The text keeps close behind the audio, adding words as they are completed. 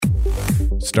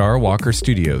Star Walker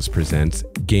Studios presents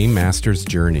Game Master's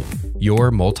Journey,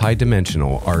 your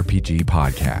multi-dimensional RPG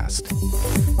podcast.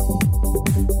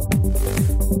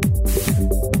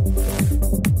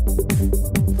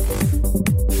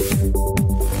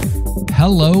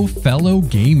 Hello, fellow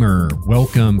gamer.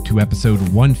 Welcome to episode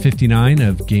 159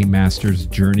 of Game Master's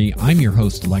Journey. I'm your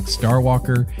host, Lex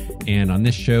Starwalker, and on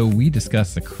this show, we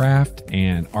discuss the craft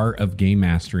and art of game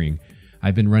mastering.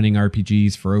 I've been running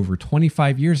RPGs for over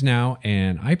 25 years now,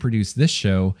 and I produce this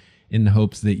show in the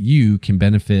hopes that you can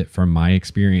benefit from my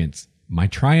experience, my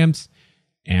triumphs,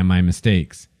 and my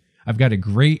mistakes. I've got a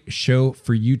great show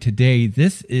for you today.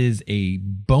 This is a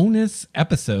bonus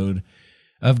episode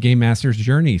of Game Master's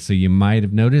Journey. So you might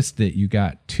have noticed that you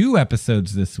got 2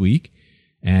 episodes this week,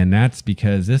 and that's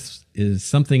because this is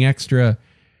something extra,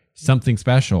 something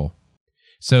special.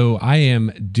 So I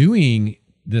am doing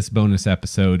this bonus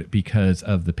episode because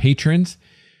of the patrons.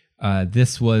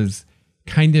 This was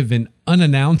kind of an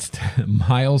unannounced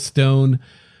milestone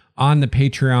on the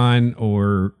Patreon,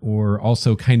 or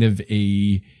also kind of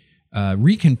a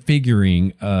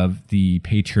reconfiguring of the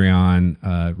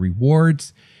Patreon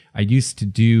rewards. I used to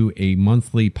do a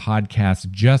monthly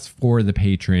podcast just for the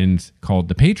patrons called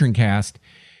the Patron Cast,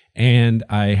 and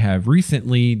I have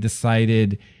recently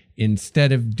decided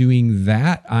instead of doing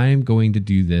that, I'm going to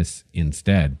do this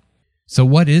instead. So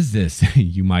what is this,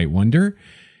 you might wonder?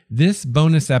 This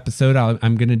bonus episode,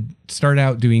 I'm going to start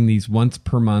out doing these once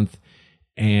per month,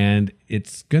 and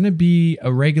it's going to be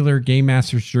a regular Game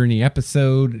Master's Journey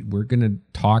episode. We're going to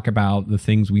talk about the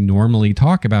things we normally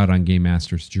talk about on Game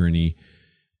Master's Journey,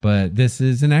 but this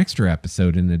is an extra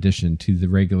episode in addition to the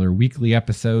regular weekly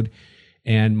episode.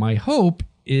 And my hope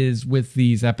is with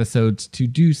these episodes to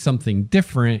do something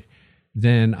different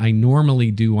than I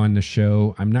normally do on the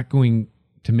show. I'm not going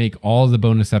to make all the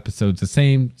bonus episodes the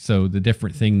same, so the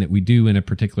different thing that we do in a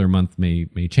particular month may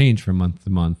change from month to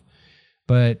month,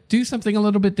 but do something a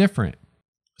little bit different.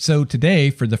 So today,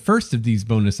 for the first of these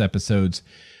bonus episodes,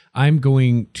 I'm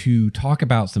going to talk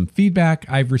about some feedback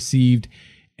I've received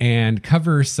and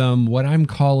cover some what I'm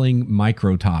calling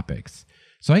micro topics.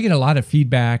 So I get a lot of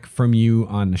feedback from you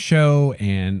on the show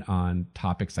and on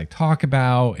topics I talk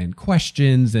about and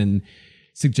questions and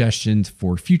suggestions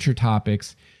for future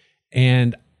topics.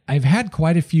 And I've had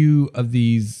quite a few of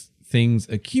these things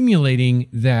accumulating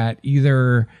that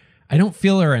either I don't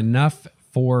feel are enough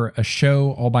for a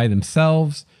show all by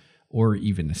themselves, or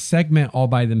even a segment all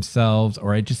by themselves,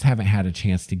 or I just haven't had a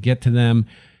chance to get to them.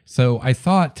 So I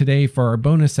thought today for our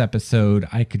bonus episode,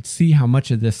 I could see how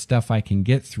much of this stuff I can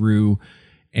get through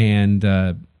and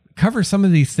cover some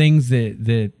of these things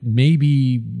that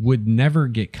maybe would never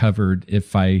get covered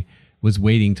if I was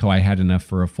waiting till I had enough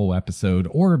for a full episode,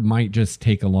 or might just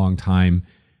take a long time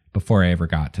before I ever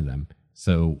got to them.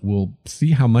 So we'll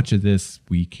see how much of this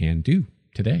we can do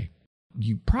today.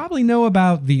 You probably know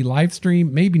about the live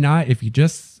stream, maybe not if you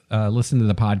just listen to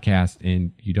the podcast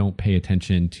and you don't pay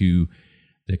attention to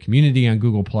the community on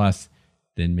Google+,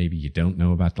 then maybe you don't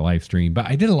know about the live stream. But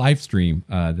I did a live stream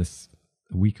this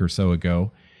week or so ago,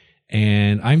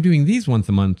 and I'm doing these once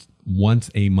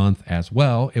a month as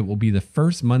well. It will be the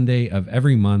first Monday of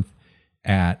every month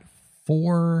at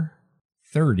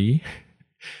 4:30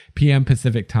 p.m.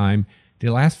 Pacific time. They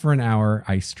last for an hour.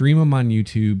 I stream them on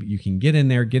YouTube. You can get in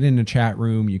there, get in the chat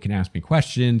room. You can ask me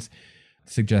questions,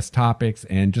 suggest topics,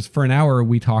 and just for an hour,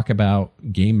 we talk about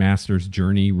Game Master's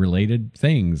Journey related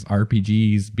things,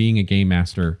 RPGs, being a game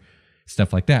master,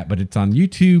 stuff like that. But it's on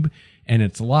YouTube and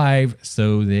it's live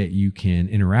so that you can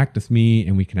interact with me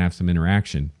and we can have some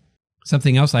interaction.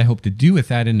 Something else I hope to do with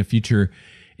that in the future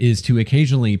is to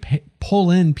occasionally pull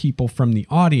in people from the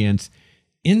audience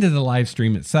into the live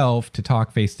stream itself to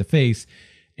talk face to face.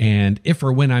 And if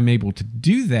or when I'm able to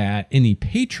do that, any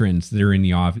patrons that are in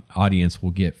the audience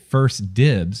will get first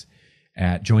dibs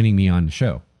at joining me on the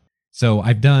show. So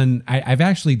I've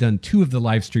actually done 2 of the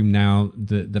live stream now.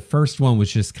 The first one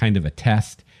was just kind of a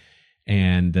test.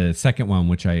 And the second one,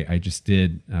 which I just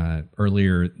did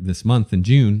earlier this month in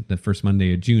June, the first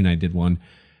Monday of June, I did one.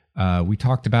 We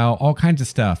talked about all kinds of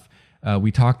stuff.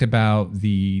 We talked about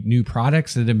the new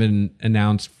products that have been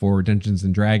announced for Dungeons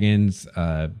 & Dragons,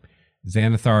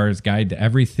 Xanathar's Guide to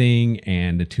Everything,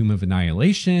 and the Tomb of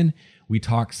Annihilation. We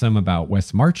talked some about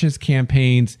Wes March's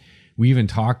campaigns. We even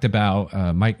talked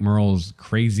about Mike Merle's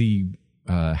crazy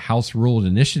house-ruled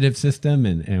initiative system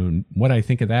and what I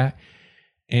think of that,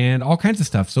 and all kinds of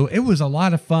stuff. So it was a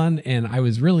lot of fun, and I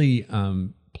was really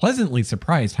pleasantly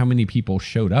surprised how many people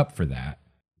showed up for that,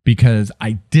 because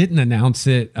I didn't announce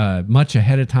it much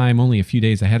ahead of time, only a few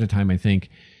days ahead of time, I think,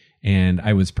 and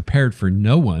I was prepared for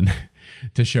no one.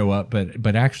 to show up,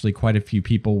 but actually quite a few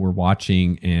people were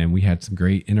watching and we had some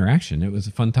great interaction. It was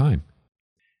a fun time.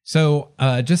 So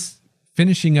just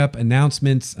finishing up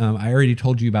announcements. I already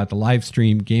told you about the live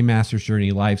stream, Game Master's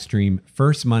Journey live stream,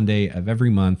 first Monday of every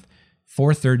month,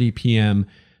 4:30 p.m.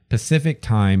 Pacific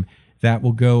time. That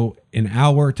will go an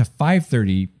hour to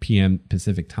 5:30 p.m.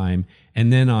 Pacific time.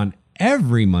 And then on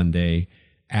every Monday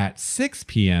at 6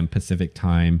 p.m. Pacific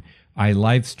time, I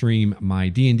live stream my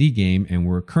D&D game, and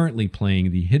we're currently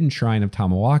playing the Hidden Shrine of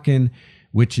Tamawakan,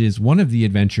 which is one of the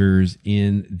adventures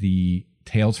in the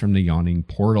Tales from the Yawning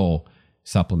Portal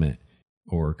supplement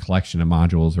or collection of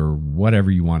modules or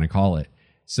whatever you want to call it.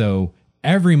 So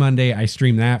every Monday I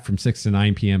stream that from 6 to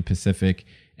 9 p.m. Pacific.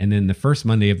 And then the first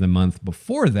Monday of the month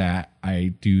before that,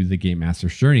 I do the Game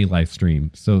Master's Journey live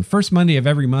stream. So the first Monday of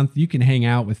every month, you can hang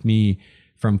out with me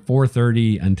from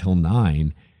 4:30 until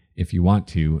 9 if you want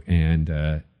to,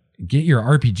 and get your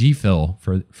RPG fill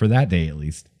for that day at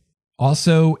least.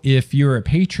 Also, if you're a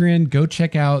patron, go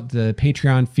check out the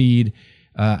Patreon feed.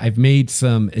 I've made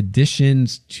some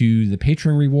additions to the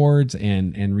patron rewards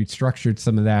and restructured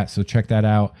some of that, so check that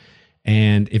out.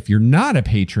 And if you're not a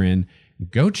patron,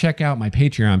 go check out my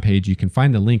Patreon page. You can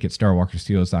find the link at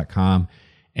starwalkerstudios.com.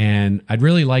 And I'd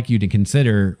really like you to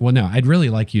I'd really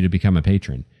like you to become a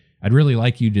patron. I'd really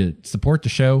like you to support the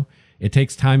show. It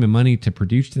takes time and money to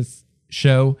produce this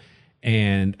show.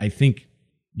 And I think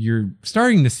you're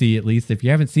starting to see, at least if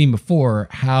you haven't seen before,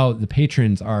 how the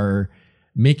patrons are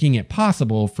making it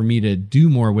possible for me to do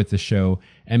more with the show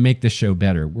and make the show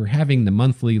better. We're having the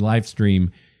monthly live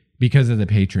stream because of the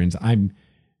patrons. I'm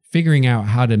figuring out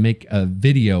how to make a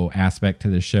video aspect to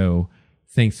the show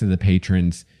thanks to the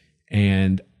patrons.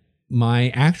 And my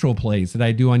actual plays that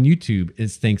I do on YouTube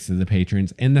is thanks to the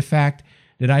patrons. And the fact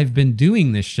that I've been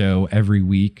doing this show every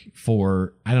week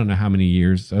for, I don't know how many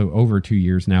years, over 2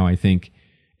 years now, I think,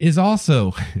 is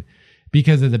also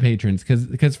because of the patrons.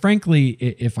 Because frankly,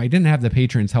 if I didn't have the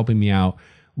patrons helping me out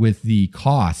with the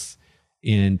costs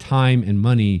in time and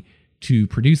money to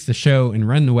produce the show and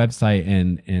run the website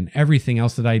and everything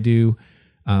else that I do,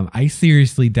 I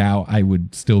seriously doubt I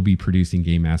would still be producing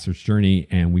Game Master's Journey,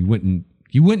 and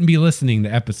you wouldn't be listening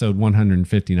to episode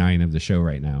 159 of the show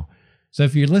right now. So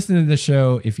if you're listening to the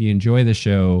show, if you enjoy the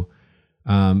show,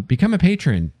 become a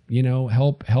patron.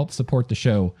 Help support the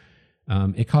show.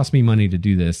 It costs me money to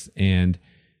do this, and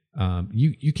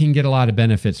you can get a lot of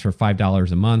benefits for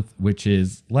 $5 a month, which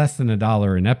is less than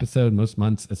 $1 an episode most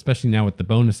months, especially now with the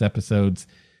bonus episodes.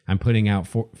 I'm putting out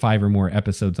 5 or more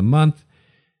episodes a month.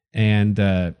 And,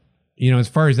 as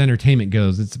far as entertainment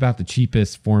goes, it's about the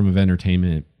cheapest form of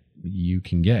entertainment you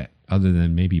can get, other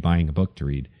than maybe buying a book to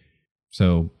read.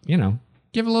 So,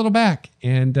 give a little back,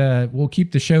 and we'll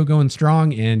keep the show going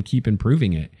strong and keep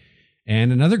improving it.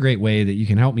 And another great way that you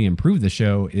can help me improve the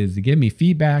show is to give me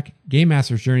feedback,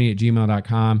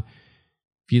 gamemastersjourney@gmail.com.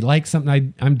 If you like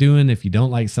something I'm doing, if you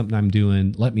don't like something I'm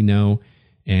doing, let me know.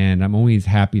 And I'm always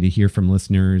happy to hear from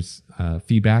listeners'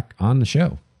 feedback on the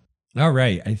show. All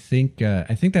right. I think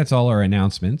that's all our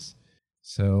announcements.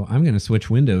 So I'm going to switch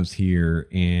windows here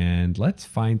and let's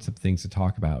find some things to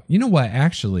talk about. You know what?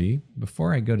 Actually,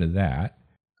 before I go to that,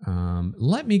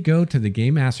 let me go to the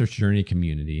Game Master's Journey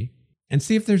community and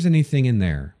see if there's anything in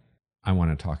there I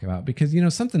want to talk about. Because,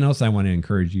 something else I want to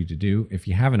encourage you to do, if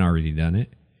you haven't already done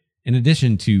it, in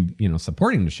addition to,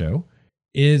 supporting the show,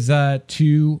 is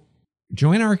to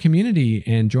join our community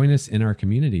and join us in our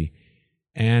community.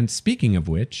 And speaking of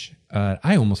which,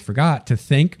 I almost forgot to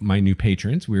thank my new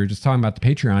patrons. We were just talking about the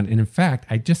Patreon. And in fact,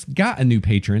 I just got a new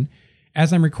patron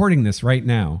as I'm recording this right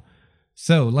now.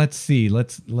 So let's see.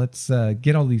 Let's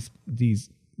get all these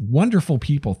wonderful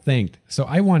people thanked. So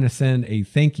I want to send a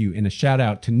thank you and a shout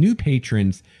out to new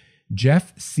patrons,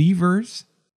 Jeff Sievers,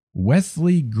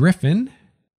 Wesley Griffin,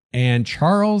 and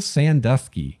Charles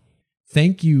Sandusky.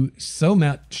 Thank you so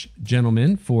much,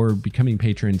 gentlemen, for becoming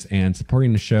patrons and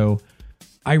supporting the show.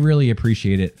 I really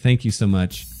appreciate it. Thank you so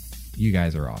much. You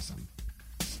guys are awesome.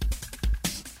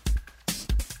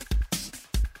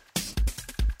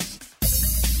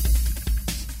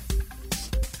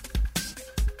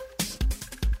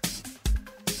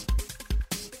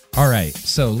 All right,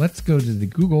 so let's go to the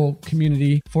Google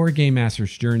community for Game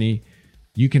Master's Journey.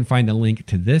 You can find a link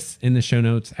to this in the show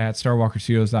notes at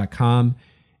starwalkerstudios.com,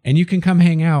 and you can come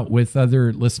hang out with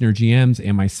other listener GMs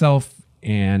and myself,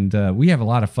 and we have a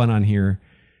lot of fun on here.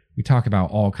 We talk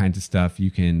about all kinds of stuff.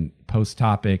 You can post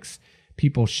topics.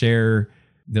 People share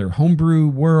their homebrew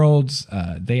worlds.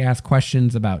 They ask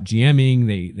questions about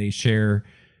GMing. They share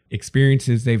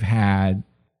experiences they've had,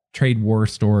 trade war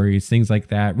stories, things like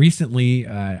that. Recently,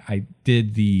 I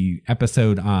did the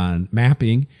episode on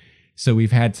mapping. So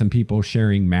we've had some people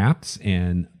sharing maps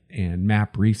and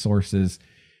map resources.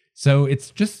 So it's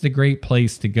just a great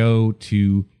place to go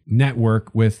to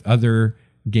network with other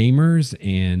gamers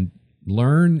and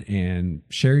learn and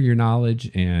share your knowledge,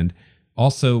 and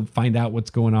also find out what's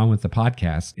going on with the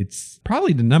podcast. It's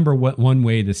probably the number one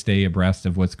way to stay abreast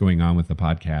of what's going on with the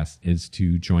podcast is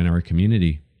to join our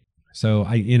community. So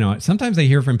sometimes I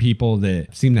hear from people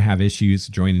that seem to have issues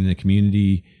joining the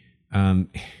community.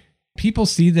 People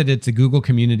see that it's a Google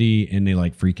community and they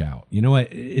like freak out. You know what?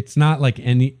 It's not like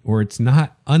it's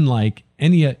not unlike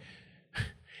any.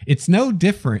 It's no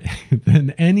different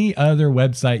than any other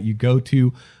website you go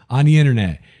to on the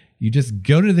internet. You just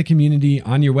go to the community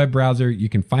on your web browser. You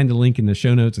can find the link in the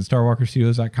show notes at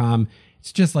starwalkerstudios.com.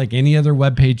 It's just like any other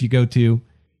web page you go to.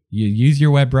 You use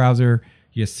your web browser,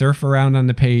 you surf around on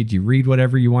the page, you read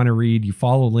whatever you want to read, you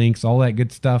follow links, all that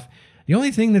good stuff. The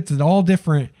only thing that's at all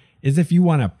different is if you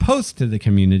want to post to the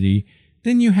community,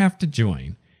 then you have to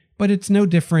join. But it's no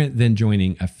different than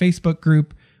joining a Facebook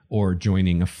group or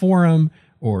joining a forum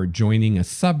or joining a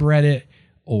subreddit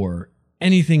or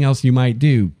anything else you might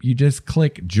do. You just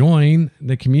click join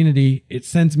the community. It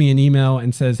sends me an email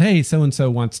and says, hey,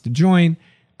 so-and-so wants to join.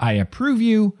 I approve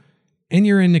you and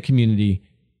you're in the community.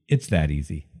 It's that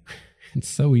easy. It's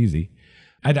so easy.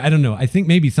 I don't know. I think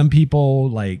maybe some people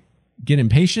like get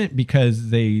impatient because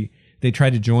they try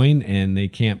to join and they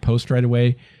can't post right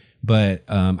away. But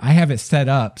I have it set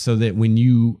up so that when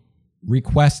you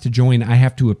request to join, I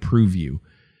have to approve you.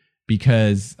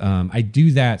 Because I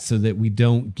do that so that we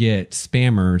don't get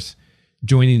spammers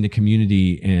joining the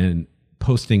community and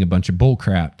posting a bunch of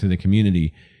bullcrap to the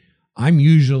community. I'm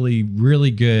usually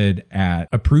really good at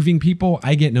approving people.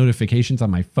 I get notifications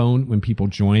on my phone when people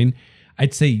join.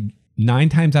 I'd say 9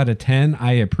 times out of 10,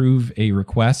 I approve a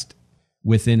request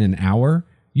within an hour.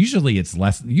 Usually it's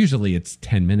less. Usually it's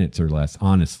 10 minutes or less,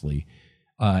 honestly.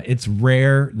 It's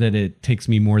rare that it takes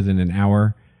me more than an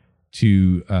hour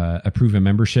to approve a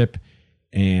membership,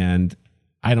 and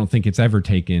I don't think it's ever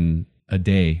taken a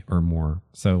day or more.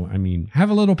 So, I mean, have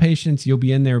a little patience. You'll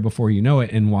be in there before you know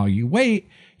it. And while you wait,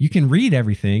 you can read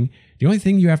everything. The only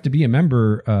thing you have to be a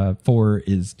member for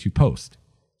is to post.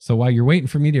 So while you're waiting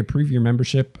for me to approve your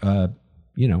membership,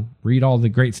 read all the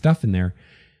great stuff in there.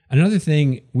 Another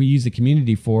thing we use the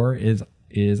community for is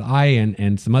I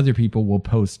and some other people will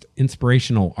post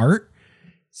inspirational art.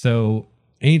 So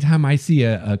anytime I see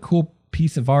a cool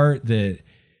piece of art that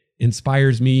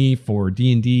inspires me for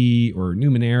D&D or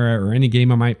Numenera or any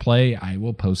game I might play, I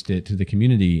will post it to the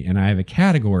community. And I have a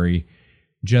category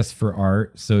just for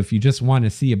art. So if you just want to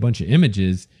see a bunch of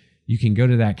images, you can go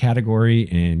to that category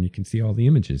and you can see all the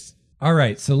images. All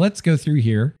right, so let's go through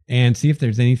here and see if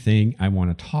there's anything I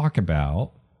want to talk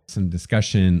about. Some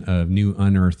discussion of new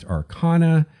unearthed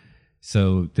arcana.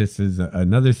 So this is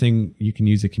another thing you can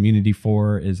use a community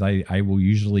for, is I will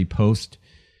usually post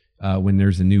when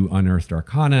there's a new unearthed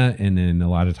arcana, and then a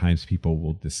lot of times people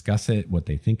will discuss it, what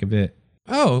they think of it.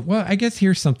 Oh, well, I guess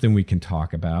here's something we can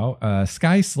talk about.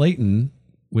 Sky Slayton,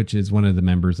 which is one of the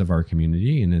members of our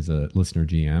community and is a listener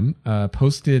GM,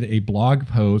 posted a blog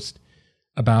post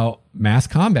about mass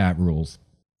combat rules.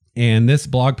 And this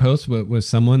blog post was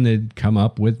someone that had come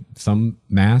up with some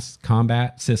mass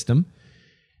combat system.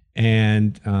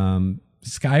 And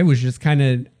Sky was just kind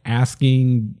of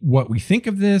asking what we think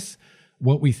of this,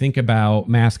 what we think about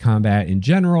mass combat in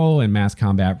general and mass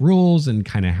combat rules and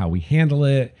kind of how we handle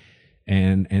it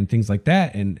and things like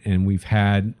that. And we've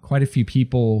had quite a few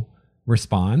people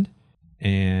respond.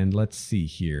 And let's see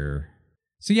here.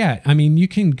 So yeah, I mean, you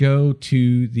can go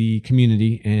to the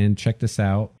community and check this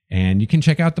out. And you can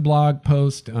check out the blog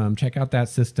post, check out that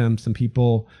system. Some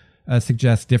people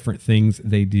suggest different things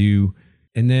they do.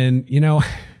 And then,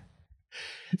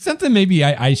 something maybe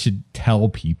I should tell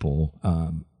people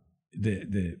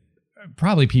that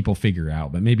probably people figure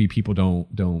out, but maybe people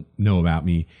don't know about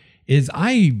me, is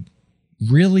I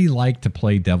really like to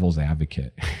play devil's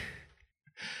advocate.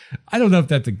 I don't know if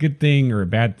that's a good thing or a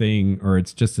bad thing, or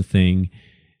it's just a thing,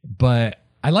 but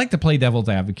I like to play devil's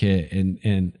advocate,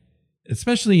 and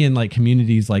especially in like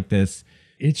communities like this,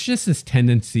 it's just this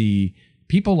tendency.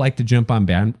 People like to jump on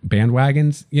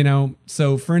bandwagons,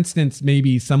 So for instance,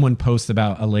 maybe someone posts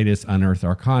about a latest unearthed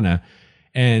arcana,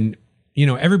 and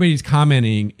everybody's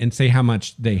commenting and say how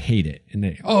much they hate it, and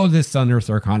this unearthed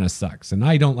arcana sucks, and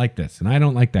I don't like this, and I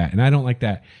don't like that, and I don't like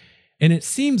that. And it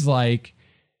seems like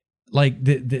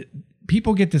the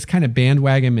people get this kind of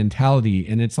bandwagon mentality,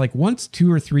 and it's like once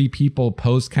 2 or 3 people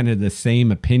post kind of the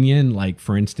same opinion, like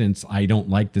for instance, I don't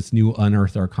like this new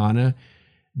unearthed arcana,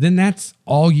 then that's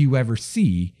all you ever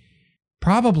see.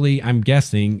 Probably, I'm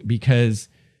guessing, because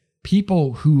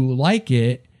people who like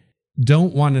it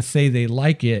don't want to say they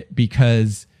like it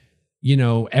because,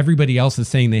 everybody else is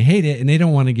saying they hate it, and they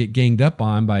don't want to get ganged up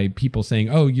on by people saying,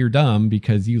 oh, you're dumb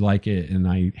because you like it and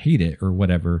I hate it or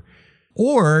whatever.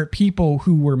 Or people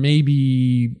who were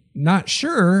maybe not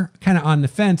sure, kind of on the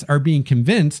fence, are being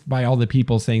convinced by all the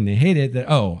people saying they hate it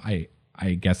that, oh,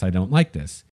 I guess I don't like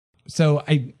this. So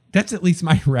that's at least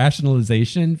my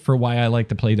rationalization for why I like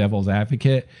to play devil's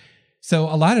advocate. So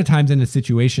a lot of times in a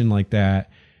situation like that,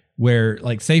 where,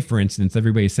 like, say, for instance,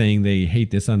 everybody's saying they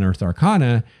hate this Unearthed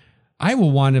Arcana, I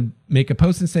will want to make a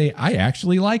post and say, I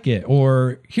actually like it,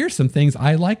 or here's some things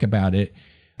I like about it,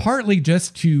 partly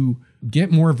just to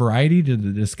get more variety to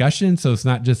the discussion. So it's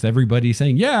not just everybody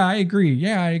saying, yeah, I agree.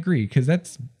 Yeah, I agree. Because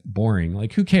that's boring.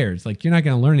 Like, who cares? Like, you're not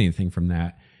going to learn anything from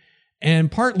that.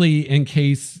 And partly in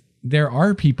case there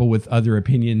are people with other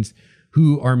opinions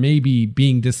who are maybe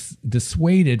being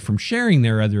dissuaded from sharing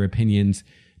their other opinions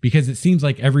because it seems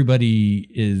like everybody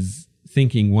is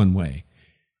thinking one way.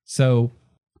 So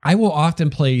I will often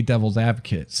play devil's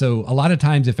advocate. So a lot of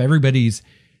times if everybody's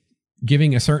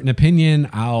giving a certain opinion,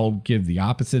 I'll give the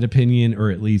opposite opinion, or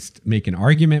at least make an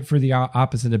argument for the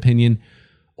opposite opinion.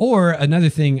 Or another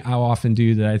thing I'll often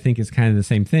do that I think is kind of the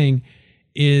same thing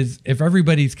is if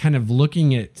everybody's kind of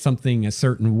looking at something a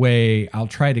certain way, I'll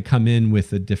try to come in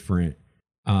with a different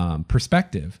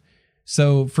perspective.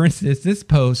 So for instance, this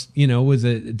post, was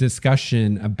a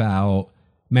discussion about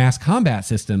mass combat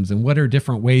systems and what are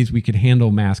different ways we could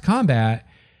handle mass combat.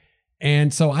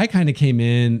 And so I kind of came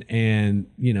in and,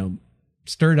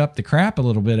 stirred up the crap a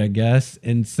little bit, I guess,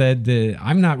 and said that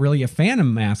I'm not really a fan of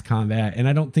mass combat, and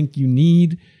I don't think you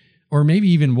need or maybe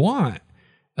even want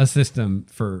a system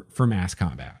for mass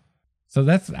combat. So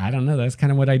I don't know, that's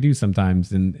kind of what I do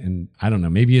sometimes. And I don't know,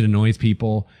 maybe it annoys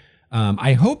people.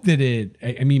 I hope that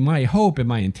my hope and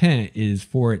my intent is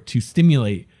for it to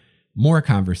stimulate more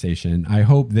conversation. I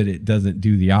hope that it doesn't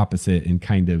do the opposite and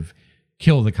kind of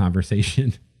kill the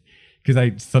conversation, because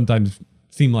I sometimes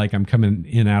seem like I'm coming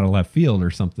in out of left field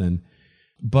or something.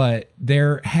 But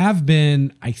there have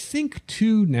been, I think,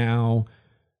 2 now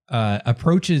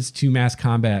approaches to mass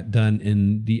combat done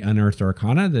in the Unearthed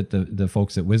Arcana that the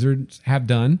folks at Wizards have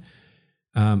done.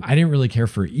 I didn't really care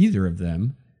for either of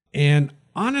them. And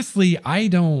honestly, I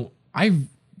don't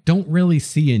really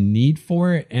see a need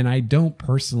for it. And I don't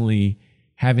personally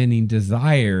have any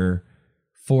desire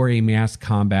for a mass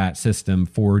combat system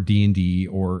for D&D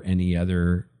or any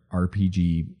other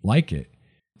RPG like it.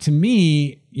 To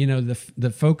me,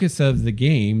 the focus of the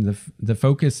game, the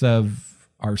focus of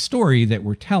our story that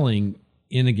we're telling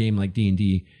in a game like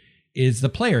D&D is the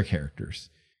player characters.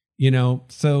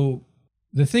 So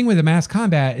the thing with the mass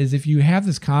combat is if you have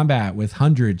this combat with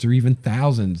hundreds or even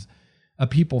thousands of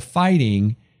people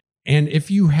fighting, and if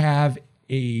you have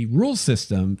a rule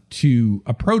system to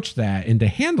approach that and to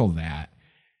handle that,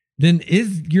 then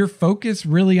is your focus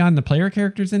really on the player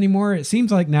characters anymore? It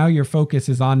seems like now your focus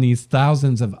is on these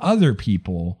thousands of other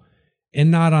people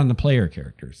and not on the player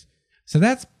characters. So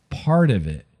that's part of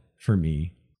it for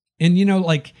me. And,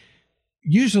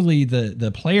 usually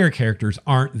the player characters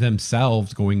aren't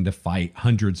themselves going to fight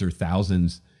hundreds or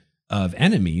thousands of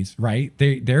enemies, right?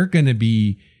 They're going to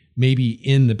be maybe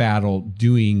in the battle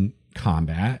doing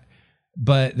combat,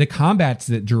 but the combats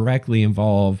that directly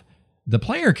involve the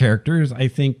player characters, I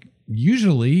think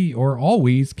usually or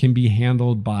always can be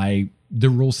handled by the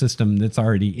rule system that's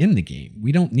already in the game.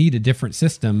 We don't need a different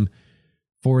system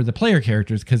for the player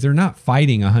characters because they're not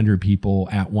fighting 100 people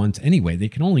at once anyway. They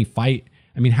can only fight.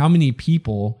 How many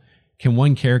people can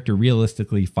one character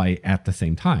realistically fight at the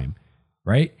same time,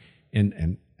 right?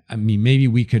 And maybe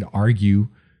we could argue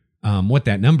what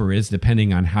that number is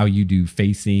depending on how you do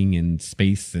facing and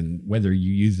space and whether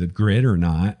you use a grid or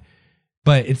not.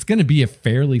 But it's going to be a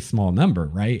fairly small number,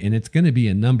 right? And it's going to be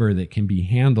a number that can be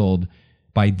handled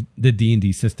by the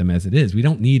D&D system as it is. We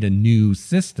don't need a new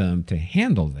system to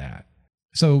handle that.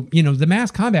 So, the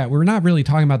mass combat, we're not really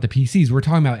talking about the PCs. We're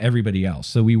talking about everybody else.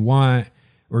 So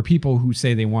or people who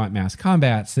say they want mass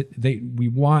combat, we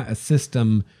want a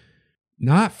system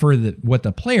not for what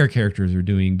the player characters are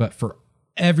doing, but for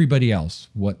everybody else,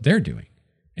 what they're doing.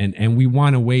 And we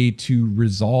want a way to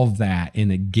resolve that in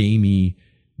a gamey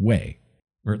way.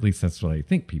 Or at least that's what I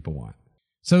think people want.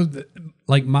 So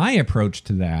my approach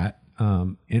to that,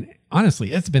 and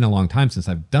honestly, it's been a long time since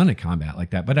I've done a combat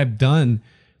like that, but I've done,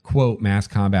 quote, mass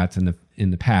combats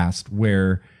in the past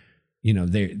where,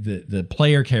 the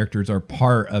player characters are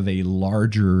part of a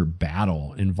larger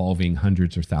battle involving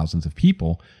hundreds or thousands of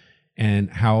people. And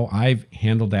how I've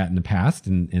handled that in the past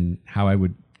and how I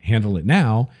would handle it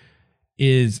now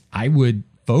is I would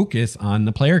focus on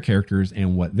the player characters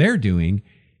and what they're doing.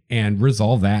 and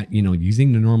resolve that,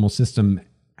 using the normal system,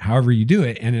 however you do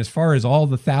it. And as far as all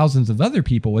the thousands of other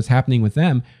people, what's happening with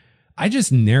them, I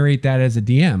just narrate that as a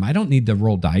DM. I don't need to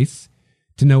roll dice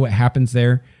to know what happens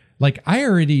there. Like, I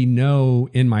already know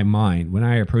in my mind when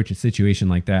I approach a situation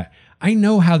like that, I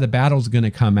know how the battle's going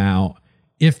to come out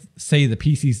if, say, the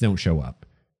PCs don't show up,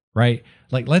 right?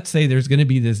 Like, let's say there's going to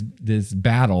be this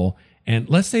battle, and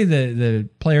let's say the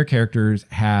player characters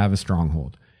have a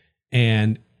stronghold,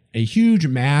 and a huge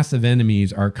mass of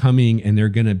enemies are coming, and they're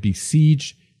going to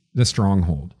besiege the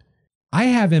stronghold. I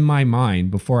have in my mind,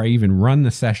 before I even run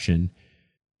the session,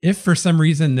 if for some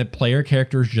reason the player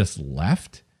characters just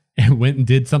left and went and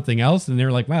did something else, and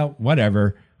they're like, well,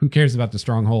 whatever, who cares about the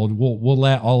stronghold? We'll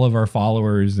let all of our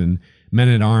followers and men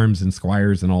at arms and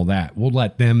squires and all that, we'll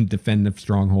let them defend the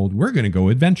stronghold. We're going to go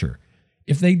adventure.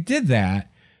 If they did that,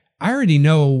 I already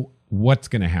know what's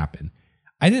going to happen.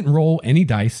 I didn't roll any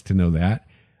dice to know that.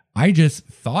 I just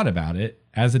thought about it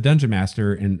as a dungeon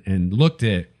master and looked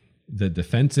at the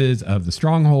defenses of the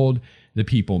stronghold, the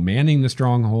people manning the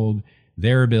stronghold,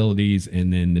 their abilities,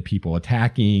 and then the people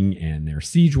attacking and their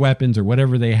siege weapons or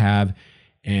whatever they have.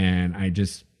 And I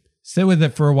just sit with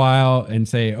it for a while and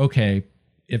say, okay,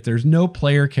 if there's no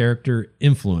player character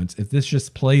influence, if this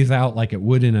just plays out like it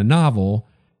would in a novel,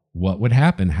 what would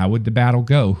happen? How would the battle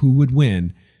go? Who would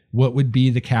win? What would be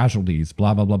the casualties?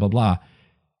 Blah, blah, blah, blah, blah.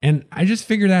 And I just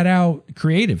figure that out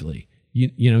creatively,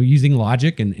 using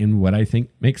logic and what I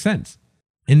think makes sense.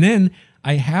 And then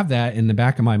I have that in the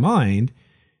back of my mind.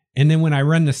 And then when I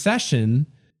run the session,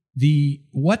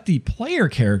 what the player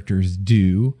characters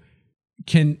do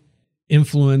can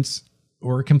influence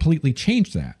or completely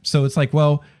change that. So it's like,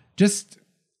 well, just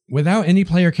without any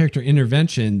player character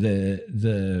intervention,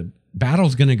 the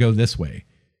battle's going to go this way.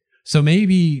 So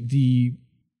maybe the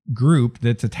group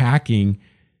that's attacking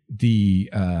the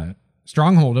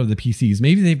stronghold of the PCs,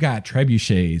 maybe they've got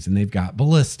trebuchets and they've got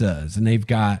ballistas and they've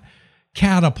got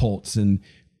catapults and,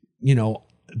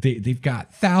 they've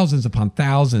got thousands upon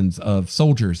thousands of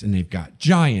soldiers, and they've got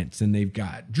giants and they've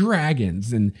got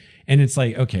dragons. And it's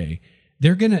like, okay,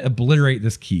 they're going to obliterate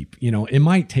this keep. It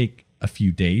might take a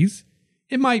few days.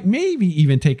 It might maybe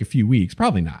even take a few weeks.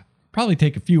 Probably not. Probably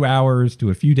take a few hours to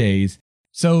a few days.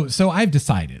 So I've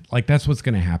decided, like, that's what's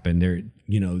going to happen there.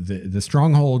 The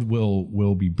stronghold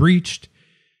will be breached.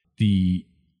 The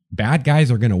bad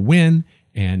guys are going to win.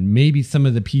 And maybe some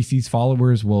of the PC's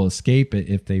followers will escape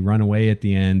if they run away at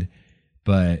the end.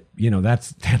 But,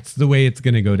 that's the way it's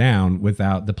going to go down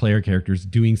without the player characters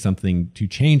doing something to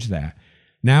change that.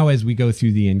 Now, as we go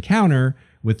through the encounter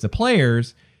with the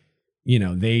players,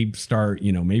 they start,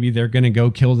 maybe they're going to go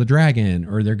kill the dragon,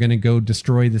 or they're going to go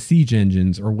destroy the siege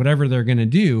engines, or whatever they're going to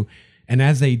do. And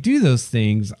as they do those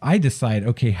things, I decide,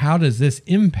 okay, how does this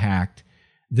impact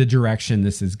the direction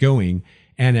this is going?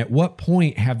 And at what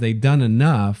point have they done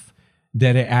enough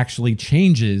that it actually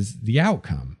changes the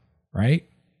outcome, right?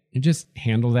 And just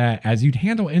handle that as you'd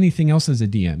handle anything else as a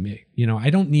DM. I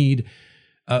don't need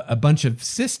a bunch of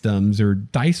systems or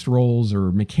dice rolls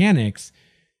or mechanics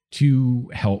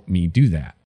to help me do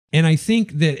that. And I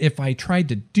think that if I tried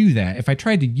to do that, if I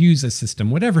tried to use a system,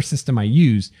 whatever system I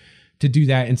use to do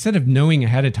that, instead of knowing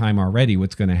ahead of time already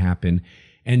what's going to happen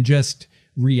and just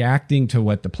reacting to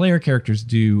what the player characters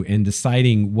do and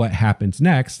deciding what happens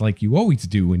next, like you always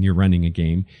do when you're running a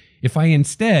game, if I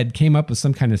instead came up with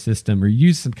some kind of system or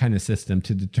used some kind of system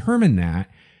to determine that,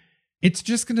 it's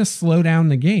just going to slow down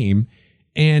the game.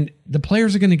 And the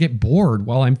players are going to get bored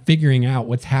while I'm figuring out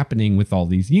what's happening with all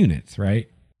these units, right?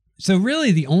 So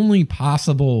really the only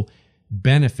possible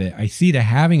benefit I see to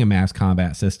having a mass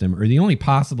combat system, or the only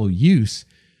possible use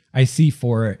I see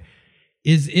for it,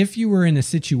 is if you were in a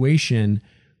situation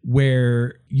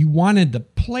where you wanted the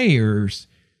players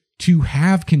to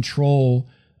have control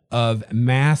of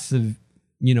massive,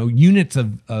 units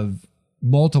of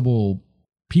multiple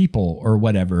people or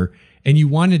whatever, and you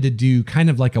wanted to do kind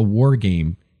of like a war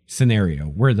game scenario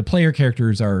where the player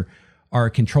characters are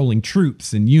controlling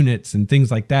troops and units and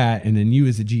things like that, and then you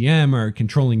as a GM are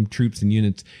controlling troops and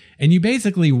units, and you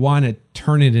basically want to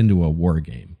turn it into a war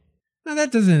game. Now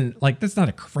that's not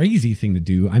a crazy thing to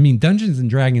do. I mean, Dungeons and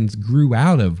Dragons grew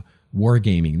out of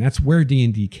wargaming. That's where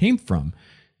D&D came from.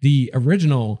 The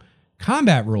original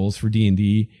combat rules for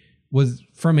D&D was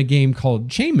from a game called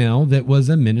Chainmail that was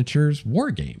a miniatures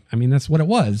war game. I mean, that's what it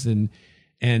was.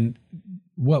 And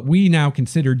what we now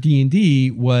consider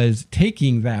D&D was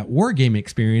taking that war game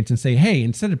experience and say, hey,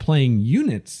 instead of playing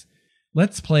units,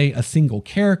 let's play a single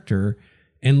character,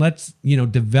 and let's,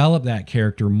 develop that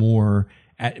character more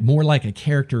like a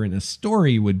character in a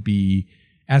story would be,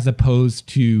 as opposed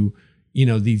to,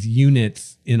 these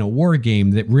units in a war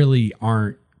game that really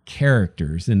aren't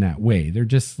characters in that way. They're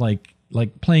just like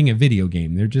playing a video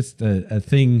game. They're just a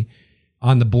thing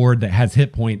on the board that has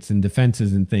hit points and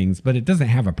defenses and things, but it doesn't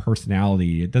have a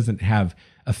personality. It doesn't have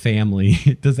a family.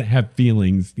 It doesn't have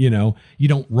feelings. You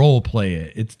don't role play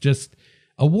it. It's just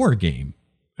a war game.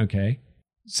 Okay.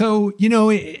 So,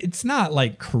 it's not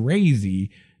like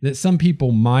crazy that some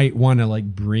people might want to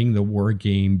like bring the war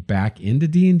game back into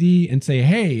D&D and say,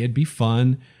 hey, it'd be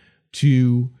fun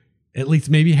to at least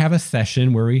maybe have a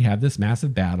session where we have this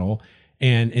massive battle.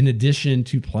 And in addition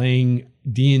to playing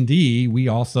D&D, we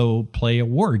also play a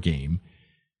war game.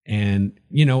 And,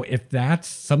 if that's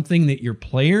something that your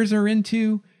players are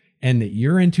into and that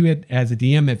you're into it as a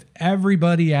DM, if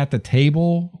everybody at the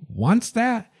table wants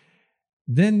that,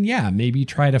 then yeah, maybe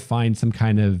try to find some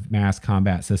kind of mass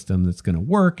combat system that's going to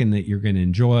work and that you're going to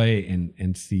enjoy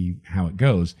and see how it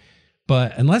goes.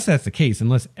 But unless that's the case,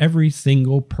 unless every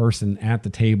single person at the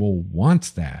table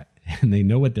wants that and they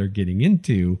know what they're getting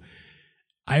into,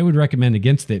 I would recommend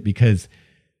against it because,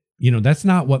 that's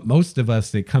not what most of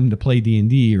us that come to play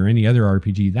D&D or any other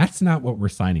RPG, that's not what we're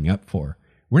signing up for.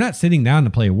 We're not sitting down to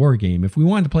play a war game. If we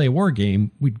wanted to play a war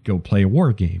game, we'd go play a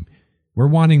war game. We're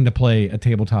wanting to play a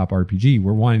tabletop RPG.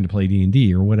 We're wanting to play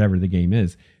D&D or whatever the game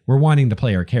is. We're wanting to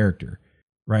play our character,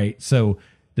 right? So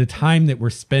the time that we're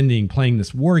spending playing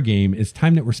this war game is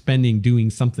time that we're spending doing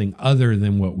something other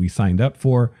than what we signed up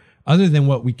for, other than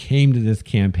what we came to this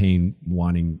campaign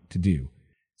wanting to do.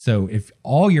 So if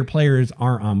all your players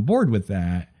aren't on board with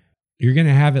that, you're going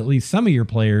to have at least some of your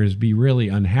players be really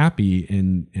unhappy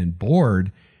and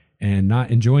bored and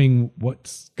not enjoying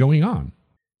what's going on.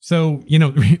 So,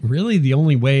 really the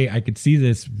only way I could see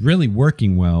this really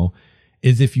working well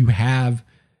is if you have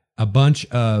a bunch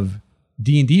of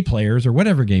D&D players or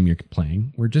whatever game you're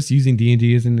playing. We're just using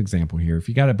D&D as an example here. If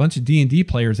you got a bunch of D&D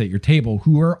players at your table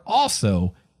who are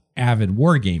also avid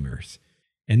war gamers,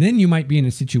 and then you might be in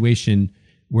a situation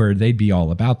where they'd be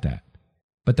all about that.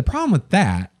 But the problem with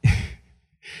that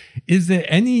is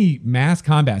that any mass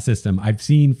combat system I've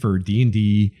seen for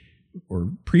D&D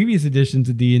or previous editions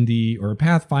of D&D or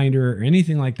Pathfinder or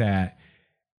anything like that,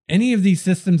 any of these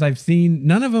systems I've seen,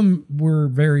 none of them were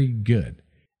very good.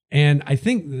 And I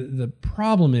think the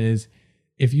problem is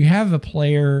if you have a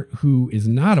player who is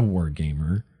not a war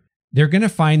gamer, they're going to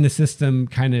find the system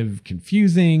kind of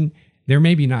confusing. They're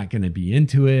maybe not going to be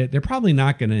into it. They're probably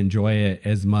not going to enjoy it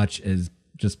as much as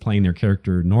just playing their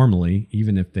character normally,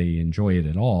 even if they enjoy it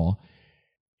at all.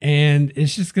 And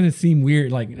it's just going to seem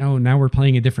weird, like, oh, now we're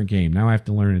playing a different game. Now I have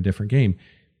to learn a different game.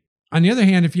 On the other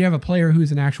hand, if you have a player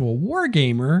who's an actual war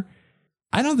gamer,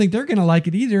 I don't think they're going to like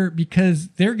it either because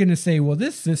they're going to say, well,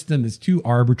 this system is too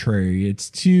arbitrary. It's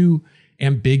too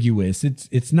ambiguous.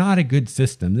 It's not a good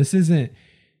system. This isn't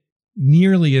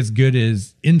nearly as good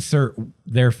as insert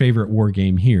their favorite war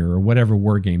game here or whatever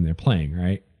war game they're playing,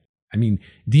 right? I mean,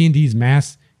 D&D's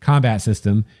mass combat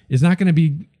system is not going to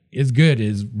be as good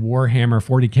as Warhammer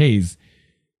 40K's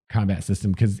combat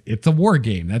system because it's a war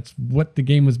game. That's what the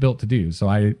game was built to do. So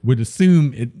I would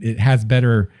assume it has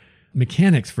better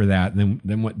mechanics for that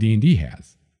than what D&D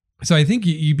has. So I think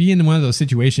you be in one of those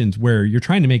situations where you're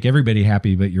trying to make everybody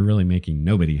happy, but you're really making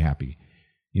nobody happy.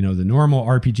 The normal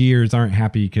RPGers aren't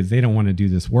happy because they don't want to do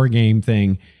this war game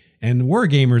thing. And the war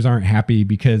gamers aren't happy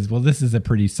because, well, this is a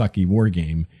pretty sucky war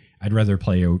game. I'd rather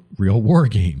play a real war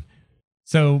game.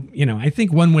 So, I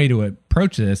think one way to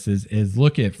approach this is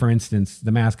look at, for instance,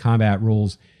 the mass combat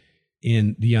rules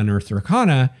in the Unearthed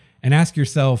Arcana and ask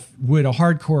yourself, would a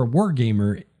hardcore war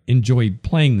gamer enjoy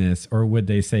playing this, or would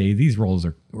they say these rules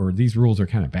are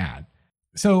kind of bad?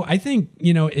 So I think,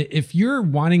 if you're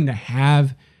wanting to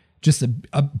have just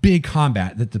a big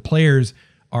combat that the players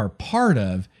are part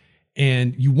of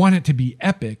and you want it to be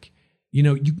epic,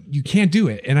 you can't do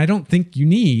it. And I don't think you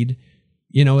need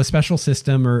a special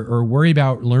system or worry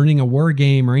about learning a war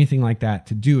game or anything like that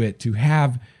to do it, to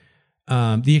have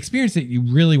the experience that you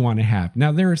really want to have.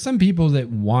 Now, there are some people that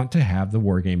want to have the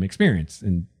war game experience,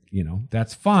 and,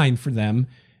 that's fine for them.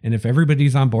 And if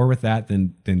everybody's on board with that,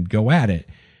 then go at it.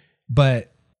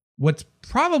 But what's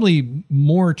probably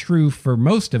more true for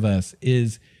most of us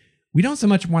is we don't so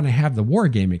much want to have the war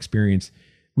game experience.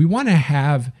 We want to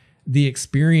have the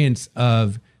experience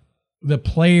of the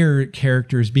player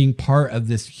characters being part of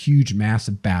this huge,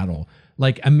 massive battle.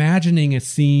 Like imagining a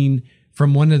scene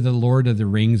from one of the Lord of the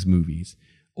Rings movies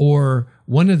or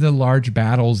one of the large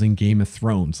battles in Game of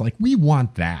Thrones. Like we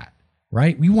want that,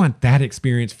 right? We want that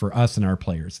experience for us and our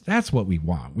players. That's what we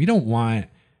want. We don't want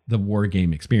the war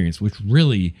game experience, which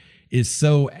really is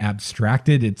so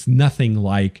abstracted. It's nothing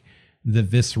like the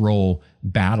visceral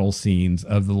battle scenes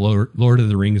of the Lord of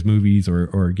the Rings movies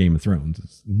or Game of Thrones.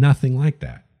 It's nothing like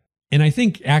that. And I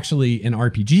think actually an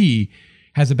RPG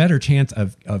has a better chance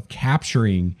of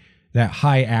capturing that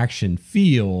high action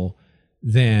feel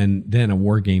than a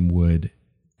war game would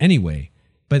anyway.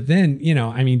 But then,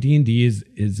 I mean, D&D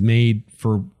is made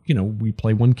for, we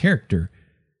play one character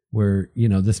where,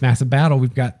 this massive battle,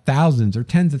 we've got thousands or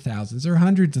tens of thousands or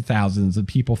hundreds of thousands of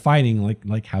people fighting.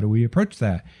 Like how do we approach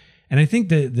that? And I think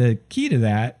the key to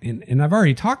that, and I've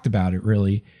already talked about it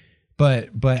really, but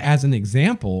as an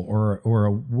example or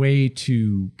a way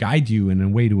to guide you and a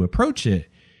way to approach it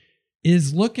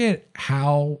is look at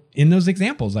how, in those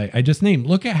examples I just named,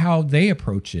 look at how they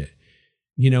approach it.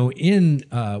 In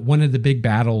one of the big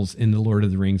battles in the Lord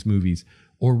of the Rings movies,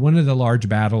 or one of the large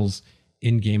battles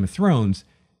in Game of Thrones,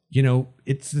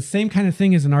 it's the same kind of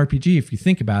thing as an RPG. If you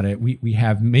think about it, we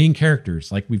have main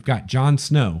characters, like we've got Jon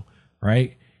Snow,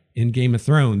 right, in Game of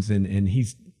Thrones, and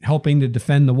he's helping to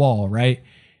defend the wall, right?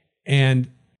 And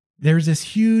there's this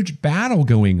huge battle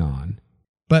going on.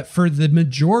 But for the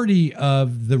majority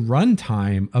of the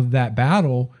runtime of that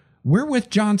battle, we're with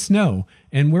Jon Snow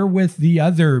and we're with the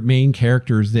other main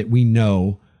characters that we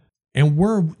know, and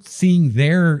we're seeing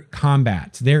their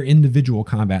combats, their individual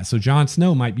combats. So Jon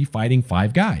Snow might be fighting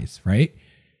 5 guys, right?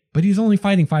 But he's only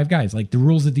fighting 5 guys. Like the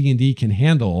rules of D&D can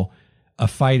handle a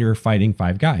fighter fighting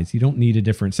 5 guys. You don't need a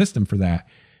different system for that.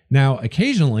 Now,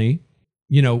 occasionally,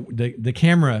 the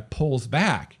camera pulls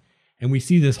back and we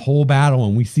see this whole battle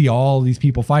and we see all these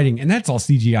people fighting, and that's all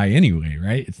CGI anyway,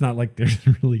 right? It's not like there's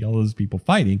really all those people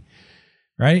fighting,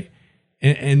 right?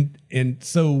 And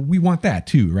so we want that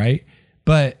too, right?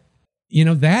 But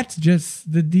that's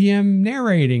just the DM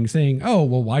narrating, saying, oh,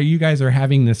 well, while you guys are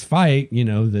having this fight,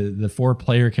 the 4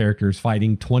 player characters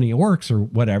fighting 20 orcs or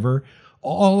whatever,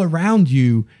 all around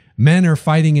you, men are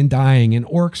fighting and dying and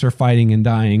orcs are fighting and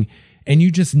dying. And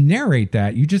you just narrate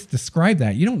that. You just describe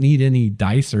that. You don't need any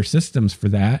dice or systems for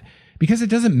that because it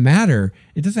doesn't matter.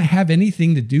 It doesn't have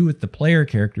anything to do with the player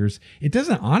characters. It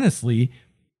doesn't honestly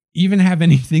even have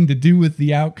anything to do with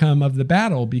the outcome of the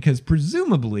battle, because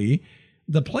presumably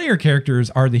the player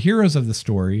characters are the heroes of the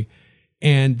story,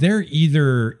 and they're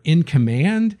either in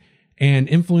command and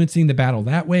influencing the battle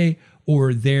that way,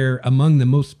 or they're among the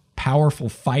most powerful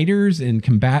fighters and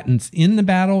combatants in the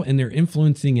battle and they're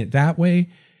influencing it that way.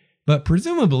 But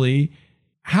presumably,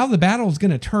 how the battle is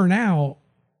going to turn out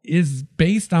is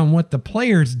based on what the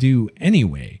players do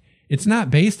anyway. It's not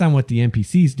based on what the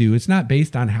NPCs do. It's not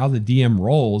based on how the DM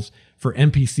rolls for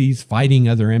NPCs fighting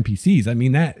other NPCs. I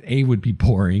mean, that A would be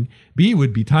boring, B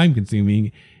would be time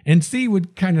consuming, and C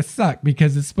would kind of suck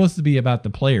because it's supposed to be about the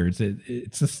players.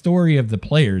 It's the story of the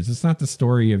players. It's not the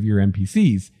story of your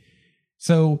NPCs.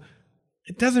 So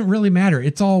it doesn't really matter.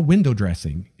 It's all window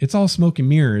dressing. It's all smoke and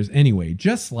mirrors anyway,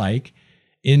 just like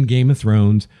in Game of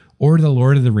Thrones or the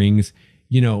Lord of the Rings.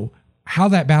 How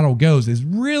that battle goes is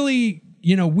really,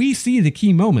 we see the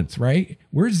key moments, right?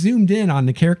 We're zoomed in on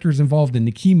the characters involved in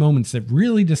the key moments that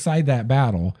really decide that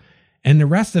battle. And the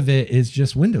rest of it is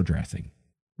just window dressing,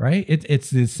 right? It's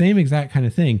the same exact kind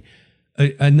of thing.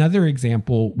 Another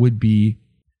example would be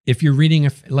if you're reading a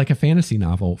fantasy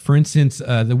novel. For instance,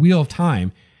 The Wheel of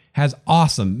Time has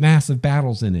awesome, massive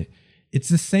battles in it. It's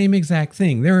the same exact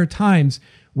thing. There are times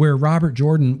where Robert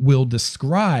Jordan will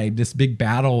describe this big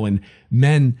battle and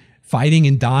men fighting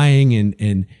and dying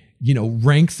and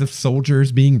ranks of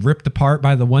soldiers being ripped apart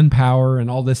by the One Power and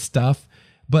all this stuff.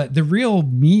 But the real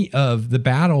meat of the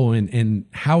battle and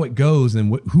how it goes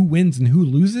and who wins and who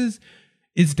loses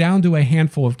is down to a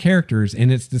handful of characters,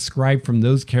 and it's described from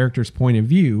those characters' point of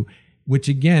view, which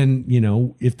again,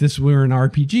 if this were an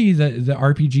RPG, the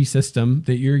RPG system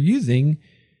that you're using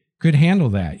could handle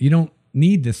that. You don't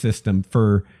need the system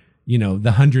for,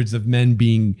 the hundreds of men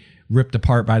being ripped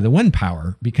apart by the One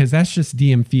Power, because that's just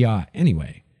DM fiat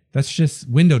anyway. That's just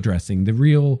window dressing. The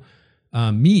real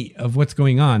meat of what's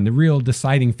going on, the real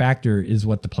deciding factor is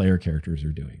what the player characters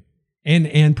are doing.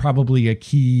 And probably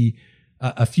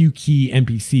a few key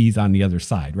NPCs on the other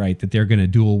side, right? That they're going to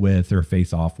duel with or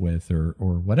face off with or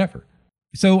whatever.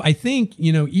 So I think,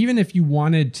 even if you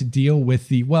wanted to deal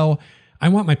with I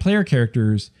want my player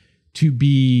characters to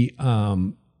be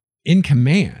in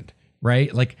command,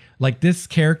 right? Like this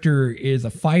character is a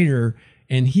fighter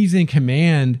and he's in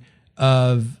command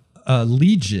of a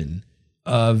legion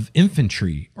of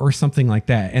infantry or something like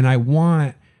that. And I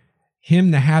want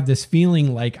him to have this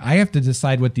feeling like I have to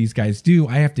decide what these guys do.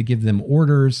 I have to give them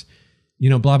orders,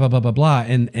 blah, blah, blah, blah, blah.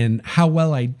 And how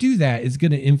well I do that is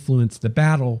going to influence the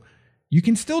battle. You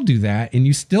can still do that, and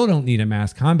you still don't need a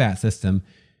mass combat system.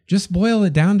 Just boil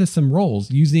it down to some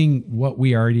roles using what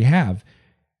we already have.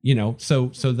 So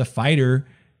the fighter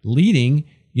leading,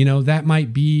 that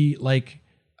might be like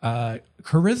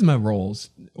charisma rolls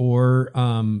or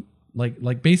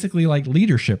like basically like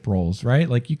leadership roles, right?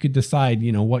 Like you could decide,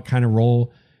 what kind of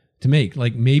role to make,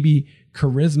 like maybe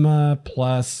charisma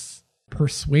plus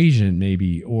persuasion,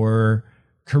 maybe, or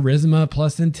charisma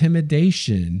plus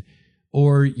intimidation,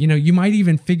 or, you might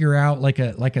even figure out like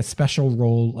a special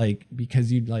role, like,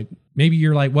 because maybe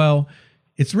you're like, well,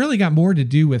 it's really got more to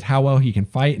do with how well he can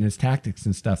fight and his tactics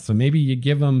and stuff. So maybe you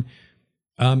give him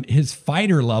his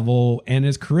fighter level and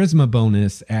his charisma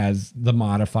bonus as the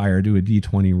modifier to a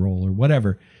D20 roll or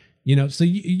whatever, so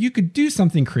you could do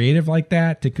something creative like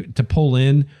that to pull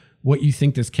in what you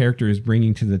think this character is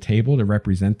bringing to the table to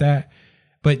represent that.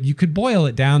 But you could boil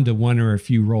it down to one or a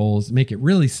few rolls, make it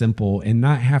really simple, and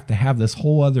not have to have this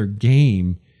whole other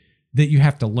game that you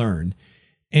have to learn.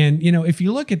 And, if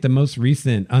you look at the most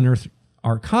recent Unearthed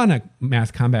Arcana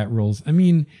mass combat rules, I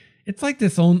mean, it's like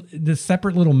this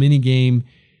separate little mini game,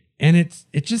 and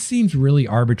it just seems really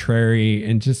arbitrary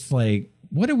and just like,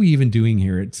 what are we even doing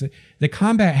here? The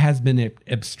combat has been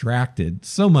abstracted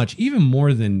so much, even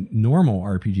more than normal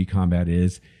RPG combat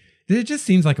is, that it just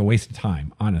seems like a waste of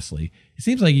time, honestly. It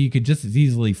seems like you could just as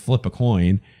easily flip a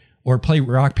coin or play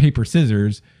rock, paper,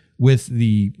 scissors with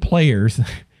the players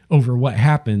over what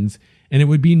happens, and it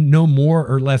would be no more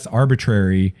or less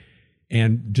arbitrary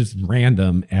and just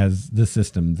random as the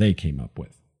system they came up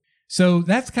with. So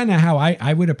that's kind of how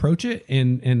I would approach it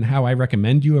and how I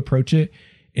recommend you approach it.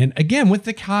 And again, with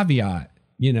the caveat,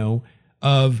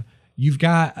 of you've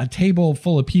got a table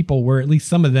full of people where at least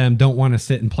some of them don't want to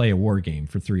sit and play a war game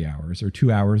for 3 hours or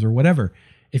 2 hours or whatever.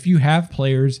 If you have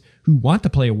players who want to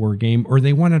play a war game or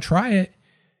they want to try it,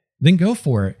 then go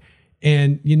for it.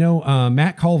 And,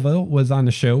 Matt Colville was on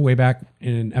the show way back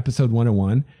in episode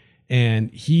 101.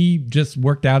 And he just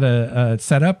worked out a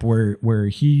setup where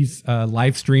he's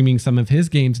live streaming some of his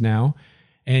games now.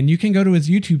 And you can go to his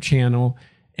YouTube channel.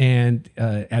 And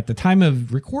at the time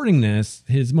of recording this,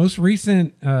 his most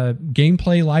recent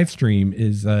gameplay live stream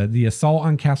is the Assault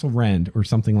on Castle Rend or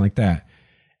something like that.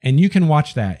 And you can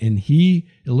watch that. And it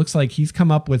looks like he's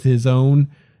come up with his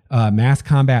own mass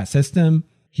combat system.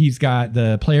 He's got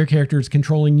the player characters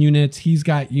controlling units. He's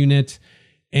got units.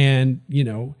 And,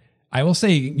 I will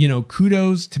say,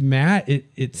 kudos to Matt.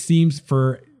 It seems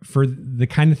for the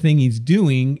kind of thing he's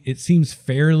doing, it seems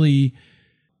fairly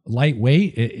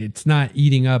lightweight. It's not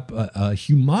eating up a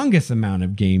humongous amount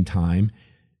of game time,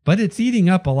 but it's eating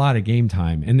up a lot of game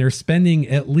time. And they're spending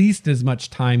at least as much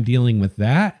time dealing with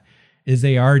that as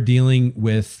they are dealing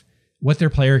with what their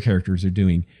player characters are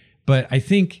doing. But I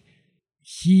think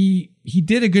he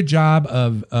did a good job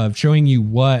of showing you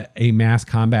what a mass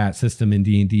combat system in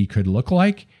D&D could look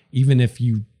like, even if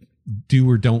you do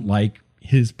or don't like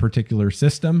his particular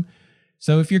system.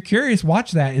 So if you're curious,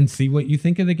 watch that and see what you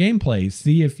think of the gameplay.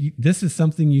 See if this is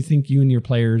something you think you and your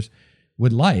players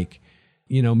would like.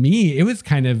 Me, it was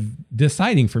kind of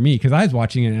deciding for me because I was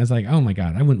watching it and I was like, oh my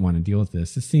God, I wouldn't want to deal with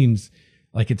this. This seems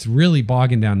like it's really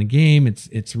bogging down the game.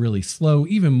 It's really slow,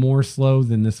 even more slow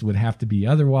than this would have to be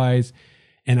otherwise.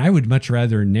 And I would much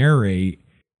rather narrate,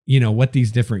 what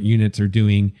these different units are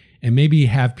doing and maybe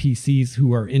have PCs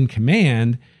who are in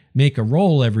command make a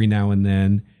roll every now and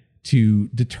then to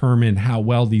determine how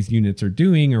well these units are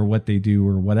doing or what they do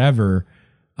or whatever,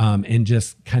 and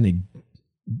just kind of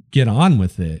get on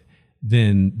with it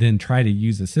than try to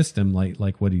use a system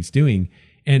like what he's doing.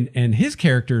 And his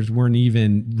characters weren't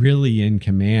even really in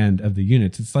command of the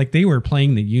units. It's like they were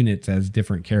playing the units as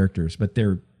different characters, but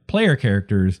their player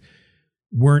characters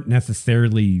weren't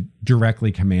necessarily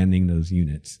directly commanding those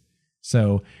units.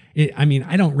 So,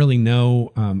 I don't really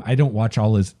know. I don't watch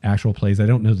all his actual plays. I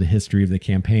don't know the history of the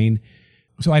campaign.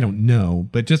 So I don't know.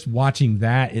 But just watching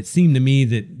that, it seemed to me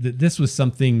that this was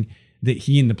something that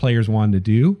he and the players wanted to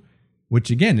do, which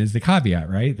again is the caveat,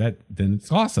 right? Then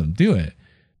it's awesome. Do it.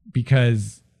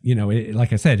 Because,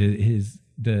 like I said,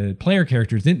 the player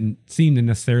characters didn't seem to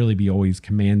necessarily be always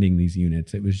commanding these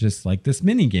units. It was just like this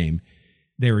mini game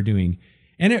they were doing.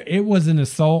 And it was an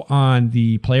assault on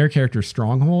the player character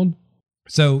stronghold.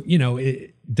 So,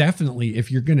 definitely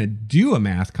if you're going to do a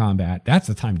mass combat, that's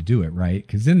the time to do it, right?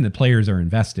 Because then the players are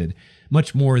invested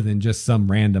much more than just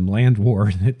some random land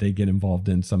war that they get involved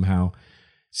in somehow.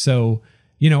 So,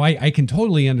 I can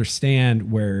totally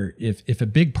understand where if a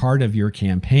big part of your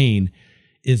campaign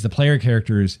is the player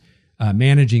characters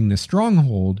managing the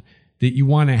stronghold, that you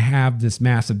want to have this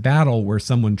massive battle where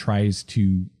someone tries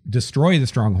to destroy the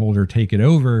stronghold or take it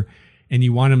over, and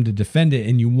you want them to defend it,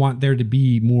 and you want there to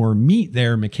be more meat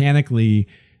there mechanically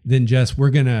than just we're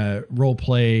going to role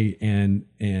play and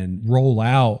roll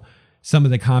out some of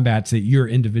the combats that your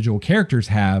individual characters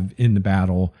have in the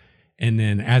battle And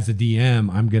then as a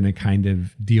DM, I'm going to kind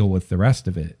of deal with the rest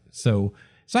of it. So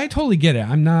I totally get it.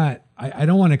 I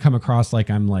don't want to come across like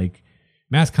I'm like,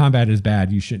 mass combat is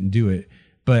bad, you shouldn't do it.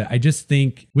 But I just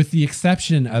think, with the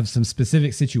exception of some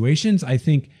specific situations, I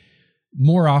think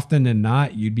more often than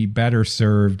not, you'd be better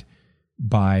served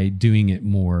by doing it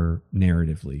more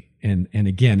narratively. And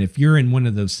again, if you're in one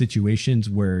of those situations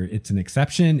where it's an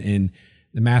exception and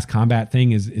the mass combat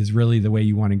thing is really the way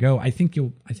you want to go, I think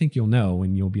you'll know,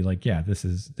 and you'll be like, yeah, this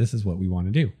is what we want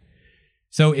to do.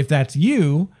 So if that's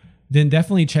you, then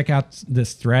definitely check out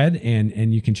this thread,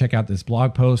 and you can check out this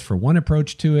blog post for one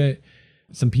approach to it.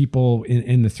 Some people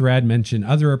in the thread mention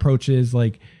other approaches,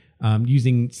 like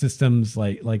using systems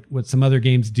like what some other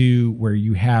games do, where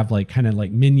you have like kind of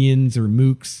like minions or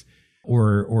mooks,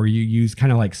 or you use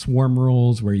kind of like swarm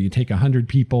rules, where you take 100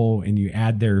 people and you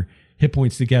add their hit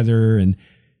points together, and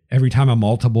every time a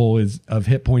multiple of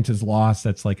hit points is lost,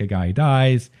 that's like a guy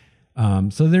dies.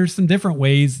 So there's some different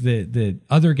ways that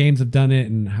other games have done it,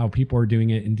 and how people are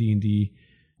doing it in D&D.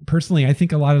 Personally, I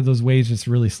think a lot of those ways just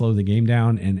really slow the game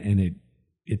down, and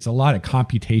it's a lot of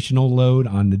computational load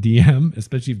on the DM,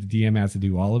 especially if the DM has to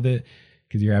do all of it,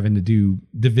 because you're having to do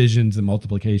divisions and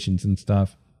multiplications and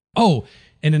stuff. Oh,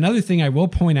 and another thing I will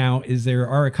point out is there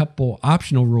are a couple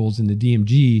optional rules in the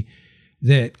DMG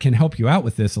that can help you out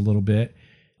with this a little bit,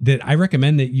 that I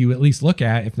recommend that you at least look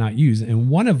at, if not use.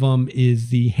 And one of them is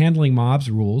the handling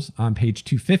mobs rules on page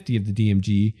 250 of the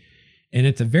DMG. And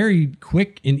it's a very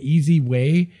quick and easy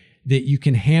way that you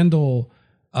can handle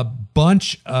a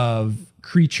bunch of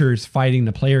creatures fighting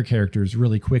the player characters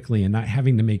really quickly, and not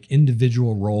having to make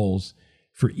individual rolls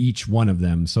for each one of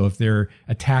them. So if they're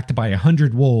attacked by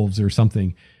 100 wolves or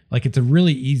something, like, it's a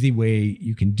really easy way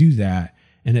you can do that.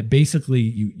 And it basically,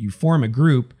 you form a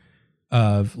group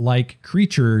of like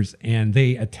creatures, and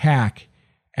they attack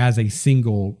as a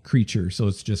single creature. So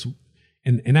it's just,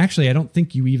 and actually, I don't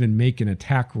think you even make an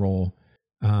attack roll.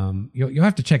 You'll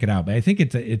have to check it out, but I think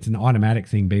it's an automatic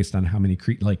thing based on how many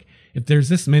like if there's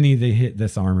this many, they hit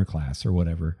this armor class or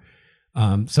whatever.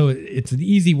 So it's an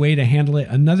easy way to handle it.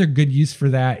 Another good use for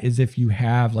that is if you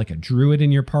have like a druid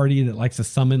in your party that likes to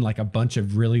summon like a bunch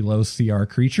of really low CR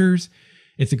creatures.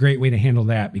 It's a great way to handle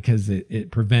that, because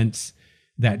it prevents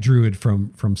that druid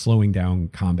from slowing down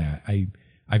combat.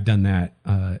 I've done that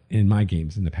in my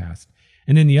games in the past.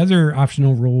 And then the other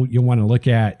optional rule you'll want to look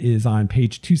at is on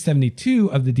page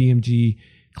 272 of the DMG,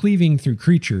 cleaving through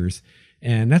creatures.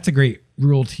 And that's a great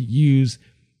rule to use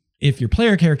if your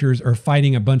player characters are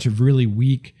fighting a bunch of really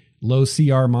weak, low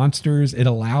CR monsters. It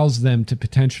allows them to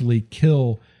potentially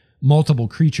kill multiple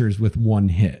creatures with one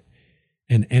hit.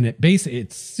 And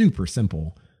it's super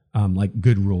simple, like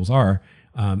good rules are.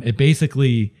 It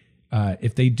basically,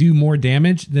 if they do more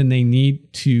damage than they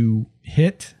need to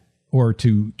hit or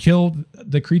to kill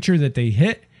the creature that they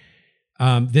hit,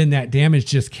 then that damage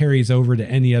just carries over to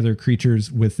any other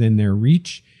creatures within their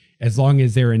reach, as long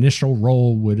as their initial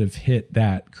roll would have hit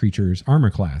that creature's armor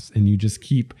class. And you just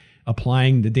keep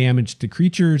applying the damage to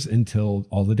creatures until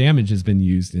all the damage has been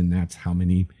used, and that's how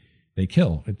many they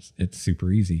kill. It's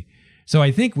super easy. So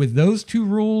I think with those two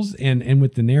rules and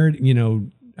with the narrative,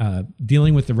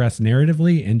 dealing with the rest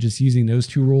narratively, and just using those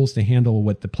two rules to handle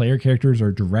what the player characters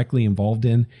are directly involved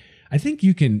in, I think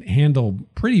you can handle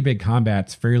pretty big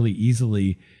combats fairly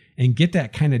easily and get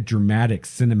that kind of dramatic,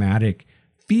 cinematic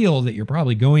feel that you're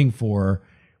probably going for,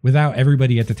 without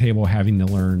everybody at the table having to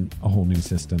learn a whole new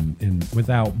system, and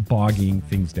without bogging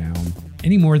things down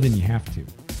any more than you have to.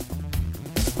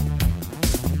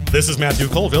 This is Matthew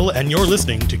Colville, and you're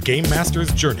listening to Game Master's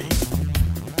Journey.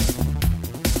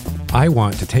 I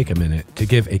want to take a minute to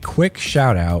give a quick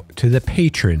shout out to the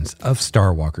patrons of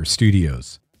Starwalker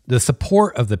Studios. The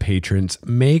support of the patrons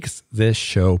makes this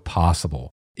show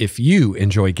possible. If you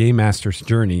enjoy Game Master's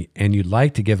Journey and you'd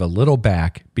like to give a little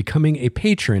back, becoming a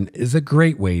patron is a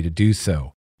great way to do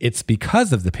so. It's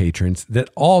because of the patrons that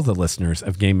all the listeners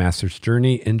of Game Master's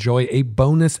Journey enjoy a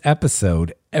bonus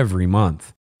episode every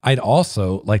month. I'd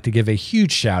also like to give a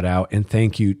huge shout out and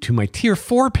thank you to my Tier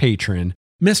 4 patron,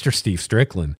 Mr. Steve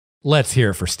Strickland. Let's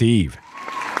hear it for Steve.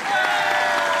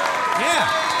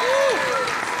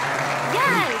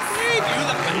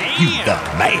 You the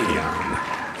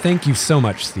man. Thank you so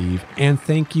much, Steve, and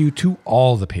thank you to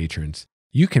all the patrons.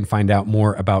 You can find out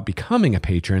more about becoming a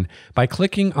patron by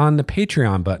clicking on the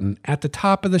Patreon button at the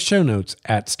top of the show notes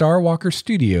at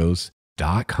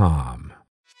starwalkerstudios.com.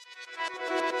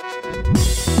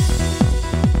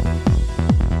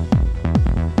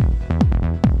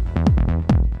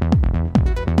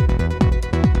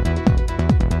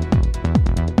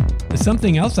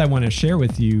 Something else I want to share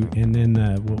with you, and then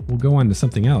we'll go on to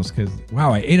something else, because,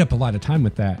 wow, I ate up a lot of time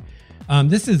with that.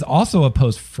 This is also a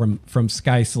post from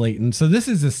Sky Slayton. So this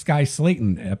is a Sky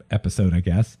Slayton episode, I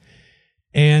guess.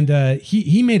 And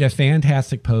he made a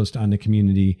fantastic post on the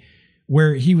community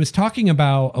where he was talking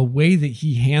about a way that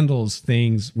he handles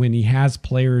things when he has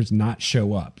players not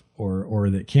show up or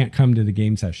that can't come to the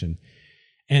game session.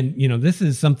 And, you know, this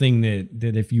is something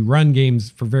that if you run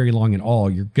games for very long at all,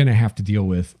 you're going to have to deal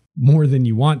with more than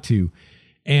you want to.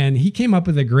 And he came up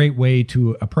with a great way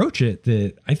to approach it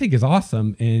that I think is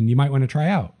awesome and you might want to try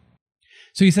out.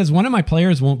 So he says, one of my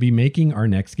players won't be making our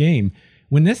next game.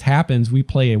 When this happens, we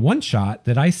play a one-shot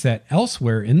that I set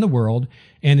elsewhere in the world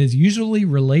and is usually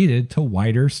related to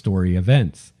wider story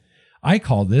events. I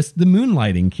call this the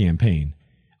Moonlighting Campaign.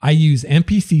 I use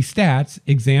NPC stats,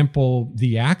 example,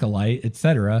 the Acolyte,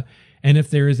 etc. And if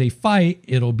there is a fight,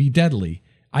 it'll be deadly.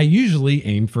 I usually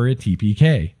aim for a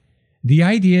TPK. The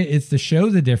idea is to show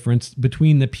the difference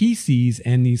between the PCs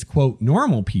and these, quote,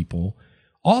 normal people.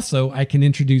 Also, I can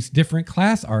introduce different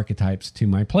class archetypes to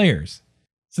my players.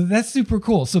 So that's super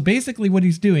cool. So basically what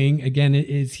he's doing, again,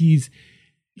 is he's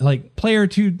like player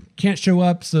 2 can't show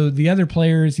up. So the other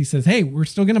players, he says, hey, we're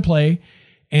still going to play.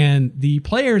 And the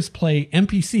players play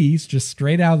NPCs just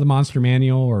straight out of the Monster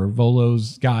Manual or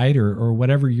Volo's guide or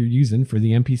whatever you're using for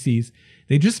the NPCs.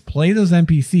 They just play those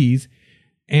NPCs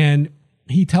and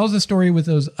he tells a story with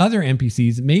those other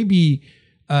NPCs, maybe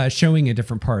showing a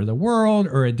different part of the world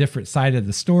or a different side of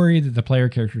the story that the player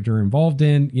characters are involved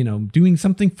in, you know, doing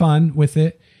something fun with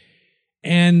it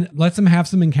and lets them have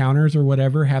some encounters or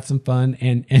whatever, have some fun.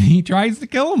 And he tries to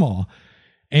kill them all.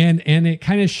 And it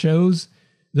kind of shows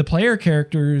the player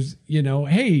characters, you know,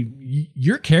 hey,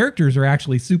 your characters are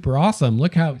actually super awesome.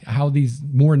 Look how these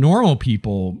more normal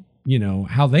people, you know,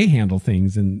 how they handle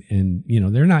things. And, you know,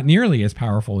 they're not nearly as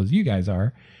powerful as you guys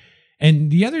are.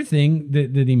 And the other thing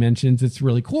that he mentions that's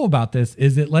really cool about this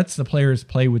is it lets the players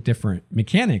play with different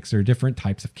mechanics or different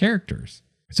types of characters.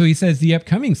 So he says the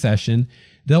upcoming session,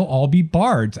 they'll all be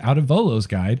bards out of Volo's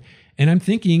guide. And I'm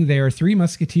thinking they are 3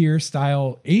 musketeer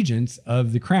style agents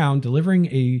of the crown delivering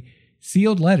a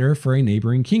sealed letter for a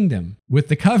neighboring kingdom with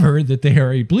the cover that they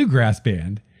are a bluegrass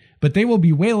band. But they will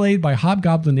be waylaid by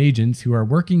hobgoblin agents who are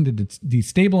working to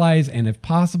destabilize and, if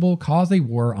possible, cause a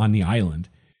war on the island.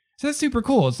 So that's super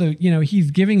cool. So, you know,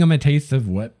 he's giving them a taste of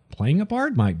what playing a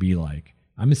bard might be like.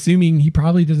 I'm assuming he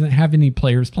probably doesn't have any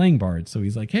players playing bards. So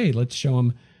he's like, hey, let's show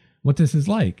them what this is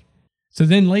like. So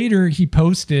then later he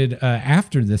posted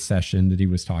after this session that he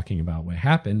was talking about what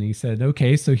happened. He said,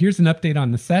 okay, so here's an update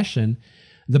on the session.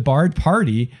 The bard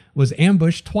party was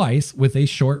ambushed twice with a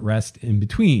short rest in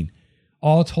between.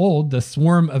 All told, the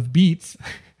swarm of beats,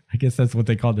 I guess that's what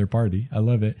they called their party, I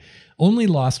love it, only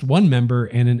lost 1 member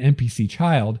and an NPC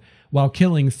child while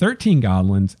killing 13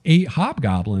 goblins, 8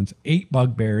 hobgoblins, 8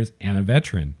 bugbears, and a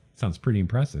veteran. Sounds pretty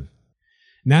impressive.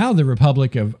 Now the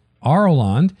Republic of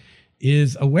Arland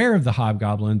is aware of the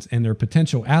hobgoblins and their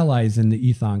potential allies in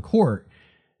the Ethon court.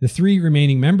 The 3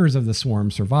 remaining members of the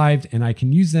swarm survived, and I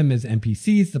can use them as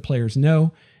NPCs the players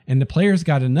know, and the players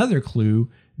got another clue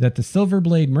that the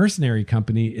Silverblade Mercenary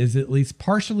Company is at least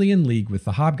partially in league with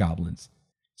the hobgoblins.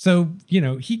 So, you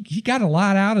know, he got a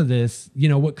lot out of this, you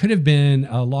know, what could have been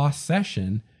a lost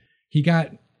session. He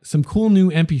got some cool new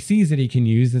NPCs that he can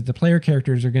use that the player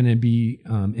characters are going to be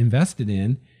invested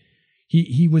in.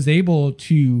 He was able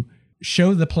to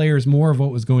show the players more of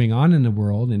what was going on in the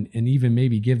world and even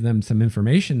maybe give them some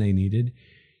information they needed.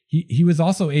 He was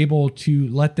also able to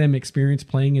let them experience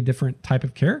playing a different type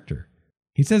of character.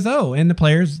 He says, oh, and the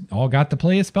players all got to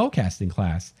play a spellcasting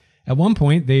class. At one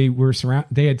point, they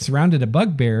had surrounded a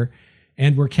bugbear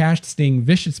and were casting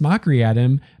vicious mockery at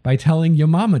him by telling yo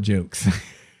mama jokes.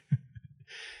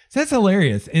 So that's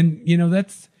hilarious. And, you know,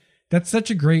 that's such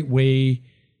a great way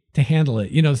to handle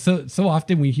it. You know, so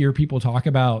often we hear people talk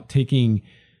about taking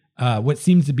what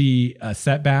seems to be a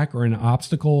setback or an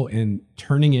obstacle and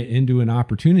turning it into an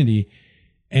opportunity.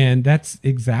 And that's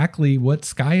exactly what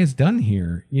Sky has done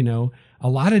here. You know, a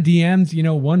lot of DMs, you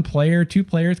know, 1 player, 2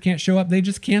 players can't show up. They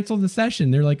just cancel the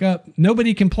session. They're like, oh,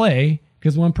 nobody can play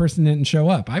because 1 person didn't show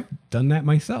up. I've done that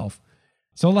myself.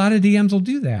 So a lot of DMs will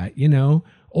do that, you know,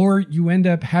 or you end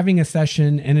up having a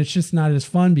session and it's just not as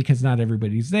fun because not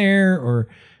everybody's there, or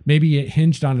maybe it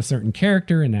hinged on a certain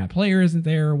character and that player isn't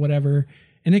there or whatever.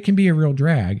 And it can be a real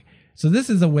drag. So this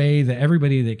is a way that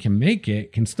everybody that can make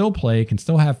it can still play, can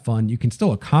still have fun. You can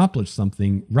still accomplish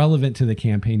something relevant to the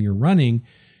campaign you're running.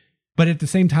 But at the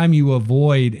same time, you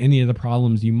avoid any of the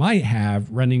problems you might have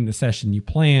running the session you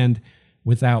planned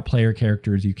without player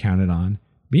characters you counted on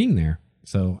being there.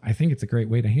 So I think it's a great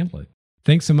way to handle it.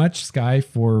 Thanks so much, Sky,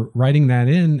 for writing that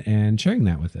in and sharing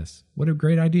that with us. What a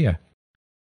great idea.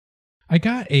 I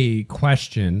got a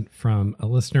question from a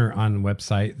listener on the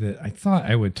website that I thought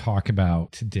I would talk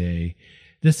about today.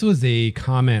 This was a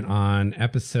comment on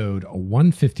episode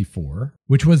 154,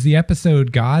 which was the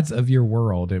episode Gods of Your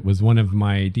World. It was one of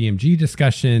my DMG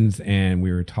discussions, and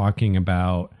we were talking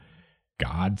about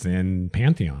gods and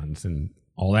pantheons and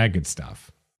all that good stuff.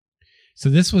 So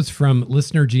this was from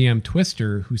listener GM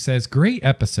Twister, who says, "Great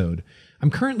episode. I'm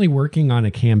currently working on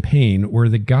a campaign where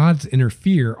the gods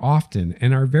interfere often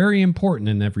and are very important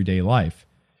in everyday life.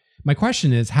 My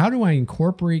question is, how do I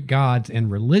incorporate gods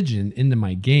and religion into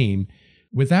my game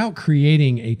without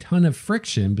creating a ton of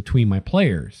friction between my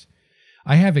players?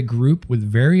 I have a group with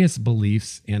various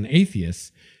beliefs and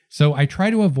atheists, so I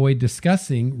try to avoid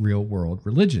discussing real-world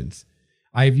religions.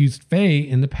 I have used Fae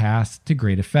in the past to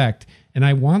great effect, and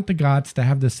I want the gods to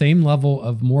have the same level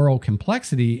of moral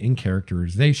complexity and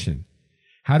characterization.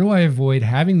 How do I avoid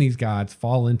having these gods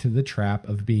fall into the trap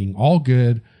of being all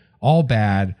good, all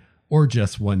bad, or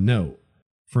just one note?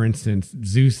 For instance,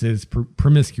 Zeus is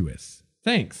promiscuous.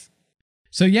 Thanks."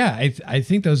 So yeah, I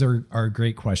think those are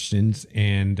great questions,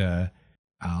 and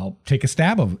I'll take a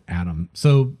stab at them.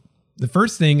 So the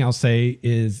first thing I'll say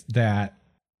is that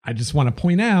I just want to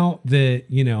point out that,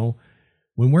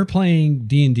 when we're playing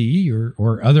D&D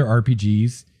or other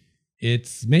RPGs,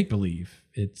 it's make-believe,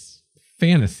 it's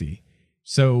fantasy.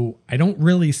 So I don't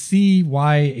really see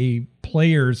why a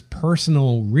player's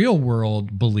personal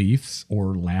real-world beliefs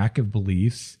or lack of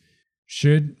beliefs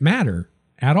should matter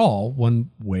at all one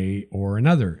way or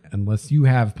another, unless you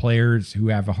have players who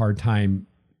have a hard time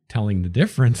telling the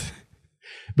difference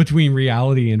between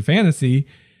reality and fantasy.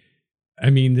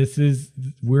 I mean,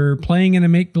 we're playing in a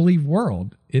make-believe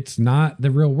world. It's not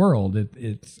the real world.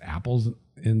 It's apples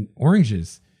and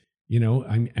oranges.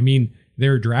 I mean,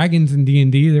 there are dragons in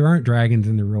D&D. There aren't dragons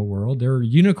in the real world. There are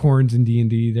unicorns in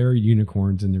D&D. There are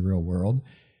unicorns in the real world.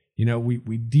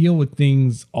 We deal with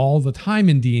things all the time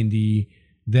in D&D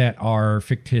that are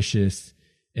fictitious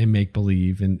and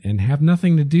make-believe and have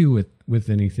nothing to do with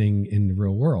anything in the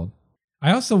real world.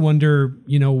 I also wonder,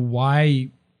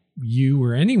 why you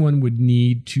or anyone would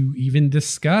need to even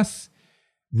discuss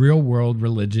real-world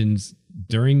religions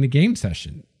during the game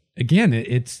session. Again,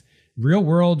 it's real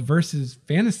world versus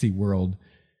fantasy world.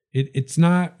 It's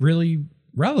not really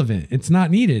relevant. It's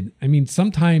not needed. I mean,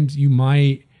 sometimes you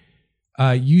might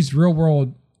use real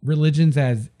world religions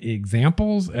as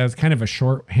examples, as kind of a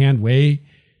shorthand way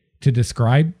to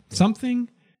describe something.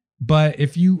 But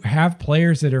if you have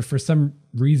players that are for some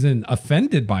reason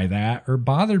offended by that or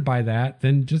bothered by that,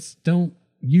 then just don't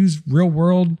use real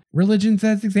world religions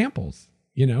as examples.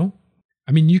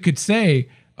 I mean, you could say,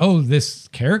 oh, this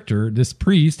character, this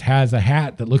priest has a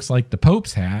hat that looks like the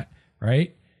Pope's hat,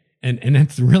 right? And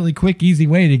it's a really quick, easy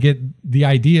way to get the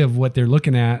idea of what they're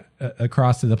looking at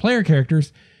across to the player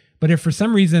characters. But if for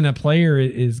some reason a player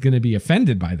is going to be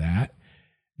offended by that,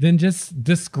 then just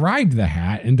describe the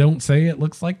hat and don't say it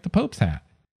looks like the Pope's hat.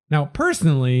 Now,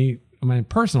 personally, my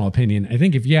personal opinion, I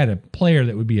think if you had a player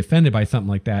that would be offended by something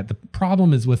like that, the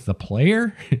problem is with the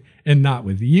player and not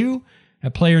with you. A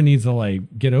player needs to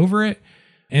get over it.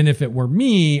 And if it were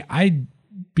me, I'd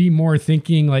be more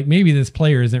thinking maybe this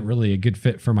player isn't really a good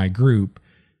fit for my group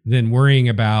than worrying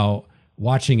about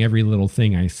watching every little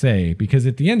thing I say. Because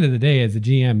at the end of the day, as a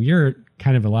GM, you're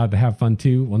kind of allowed to have fun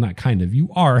too. Well, not kind of, you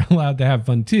are allowed to have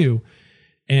fun too.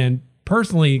 And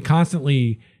personally,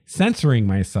 constantly censoring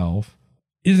myself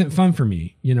isn't fun for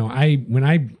me. When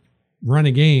I run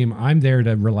a game, I'm there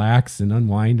to relax and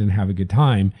unwind and have a good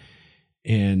time.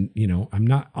 And, I'm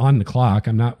not on the clock.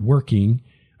 I'm not working.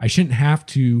 I shouldn't have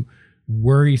to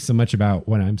worry so much about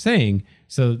what I'm saying.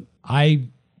 So I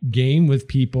game with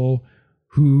people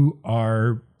who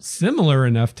are similar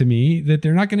enough to me that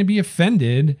they're not going to be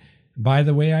offended by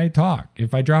the way I talk.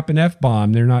 If I drop an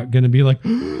F-bomb, they're not going to be like,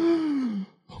 oh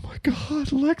my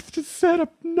God, Lex just said a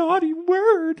naughty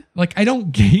word. I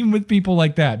don't game with people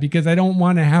like that because I don't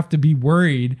want to have to be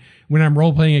worried when I'm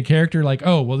role-playing a character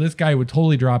oh, well, this guy would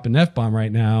totally drop an F-bomb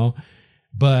right now,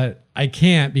 but I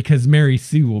can't because Mary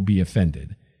Sue will be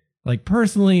offended.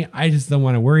 Personally, I just don't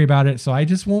want to worry about it, so I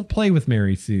just won't play with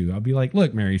Mary Sue. I'll be like,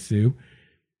 look, Mary Sue,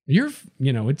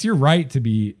 it's your right to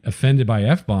be offended by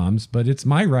F-bombs, but it's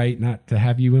my right not to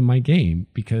have you in my game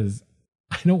because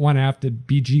I don't want to have to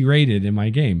be G-rated in my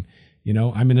game.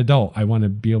 I'm an adult. I want to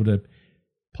be able to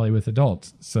play with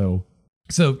adults. So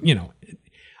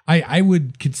I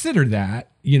would consider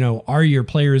that, are your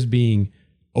players being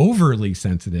overly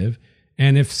sensitive?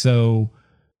 And if so,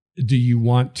 do you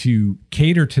want to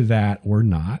cater to that or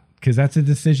not? Because that's a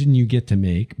decision you get to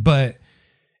make. But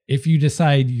if you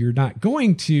decide you're not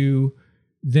going to,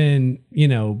 then,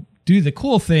 do do the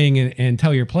cool thing and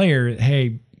tell your player,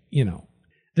 hey,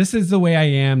 this is the way I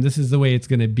am. This is the way it's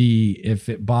going to be. If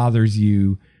it bothers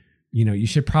you, you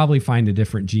should probably find a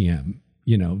different GM.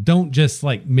 Don't just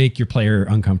like make your player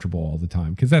uncomfortable all the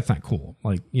time, because that's not cool.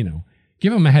 Like,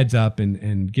 give them a heads up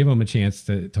and give them a chance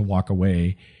to walk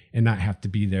away and not have to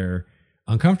be there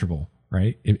uncomfortable,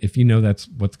 right? If that's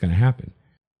what's going to happen.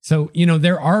 So,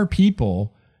 there are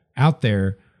people out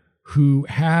there who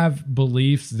have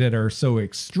beliefs that are so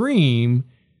extreme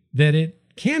that it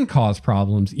can cause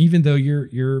problems, even though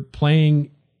you're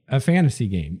playing a fantasy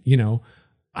game.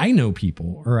 I know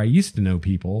people, or I used to know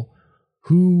people,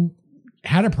 who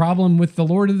had a problem with the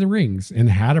Lord of the Rings and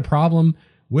had a problem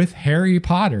with Harry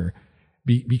Potter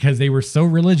because they were so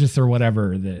religious or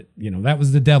whatever that, that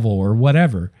was the devil or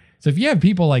whatever. So if you have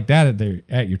people like that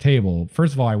at your table,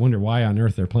 first of all, I wonder why on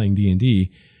earth they're playing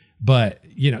D&D, but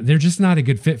they're just not a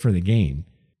good fit for the game,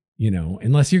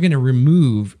 unless you're going to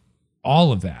remove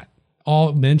all of that,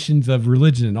 all mentions of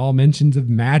religion, all mentions of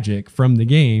magic from the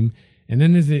game. And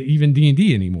then is it even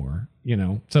D&D anymore?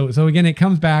 So again, it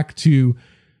comes back to,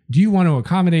 do you want to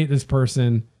accommodate this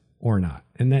person or not?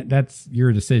 And that's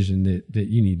your decision that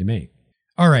you need to make.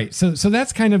 All right. So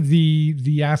that's kind of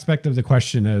the aspect of the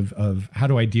question of how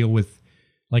do I deal with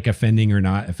like offending or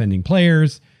not offending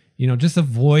players? Just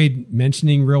avoid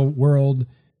mentioning real world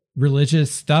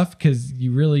religious stuff, because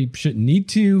you really shouldn't need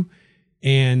to.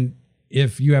 And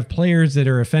if you have players that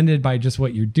are offended by just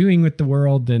what you're doing with the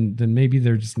world, then maybe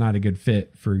they're just not a good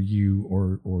fit for you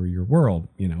or your world.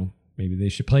 Maybe they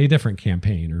should play a different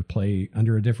campaign or play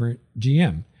under a different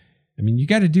GM. I mean, you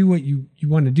got to do what you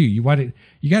want to do. You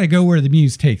got to go where the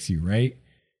muse takes you, right?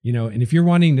 And if you're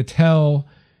wanting to tell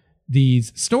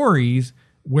these stories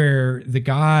where the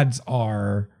gods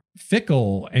are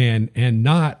fickle and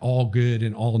not all good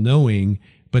and all knowing,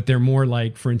 but they're more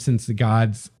like, for instance, the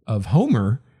gods of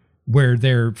Homer, where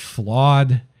they're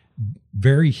flawed,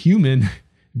 very human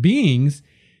beings.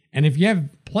 And if you have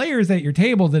players at your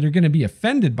table that are going to be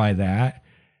offended by that,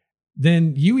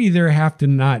 then you either have to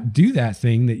not do that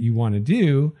thing that you want to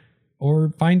do or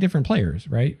find different players,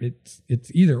 right?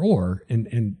 It's either or.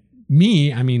 And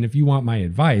me, I mean, if you want my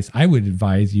advice, I would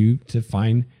advise you to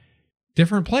find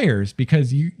different players,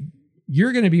 because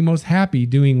you're going to be most happy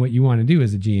doing what you want to do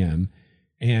as a GM.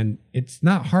 And it's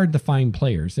not hard to find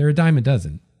players. They're a dime a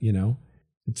dozen,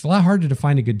 It's a lot harder to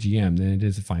find a good GM than it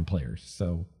is to find players.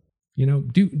 So,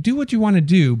 do what you want to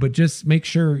do, but just make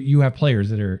sure you have players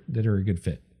that are a good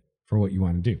fit for what you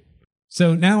want to do.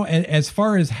 So now, as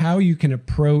far as how you can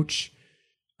approach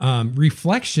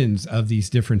reflections of these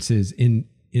differences in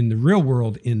the real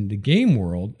world, in the game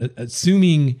world,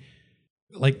 assuming,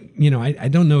 like, I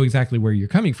don't know exactly where you're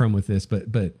coming from with this, but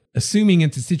assuming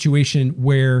it's a situation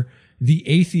where the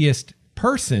atheist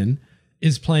person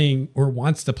is playing or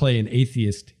wants to play an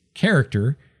atheist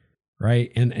character,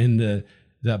 right? And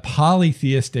the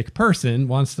polytheistic person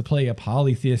wants to play a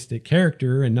polytheistic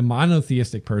character, and the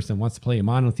monotheistic person wants to play a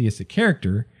monotheistic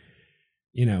character.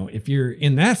 If you're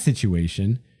in that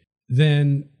situation,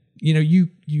 then,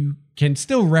 you can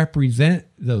still represent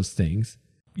those things,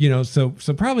 so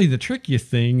probably the trickiest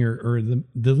thing or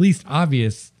the least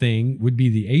obvious thing would be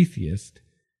the atheist,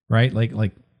 right?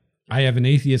 Like I have an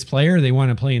atheist player, they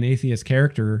want to play an atheist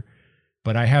character,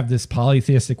 but I have this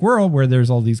polytheistic world where there's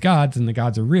all these gods and the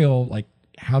gods are real. Like,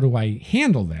 how do I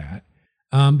handle that?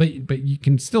 But you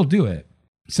can still do it.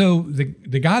 So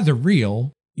the gods are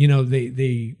real.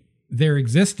 Their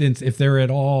existence, if they're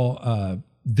at all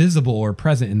visible or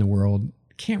present in the world,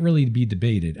 can't really be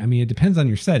debated. I mean, it depends on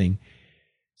your setting.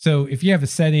 So if you have a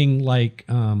setting like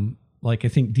I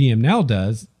think DM Now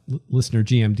does, listener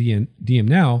GM DM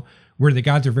Now, where the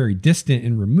gods are very distant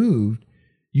and removed,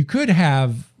 you could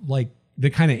have like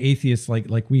the kind of atheists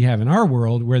like we have in our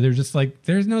world, where they're just like,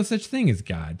 there's no such thing as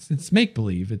gods. It's make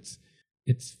believe.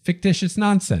 It's fictitious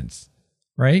nonsense,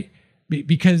 right?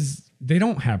 Because they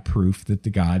don't have proof that the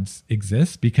gods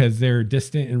exist, because they're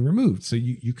distant and removed. So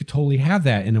you could totally have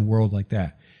that in a world like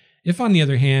that. If, on the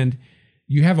other hand,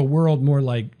 you have a world more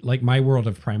like my world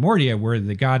of Primordia, where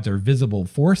the gods are visible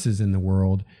forces in the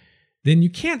world, then you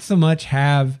can't so much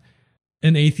have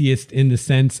an atheist in the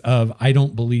sense of, I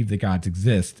don't believe the gods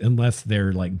exist, unless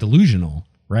they're like delusional,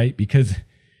 right? Because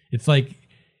it's like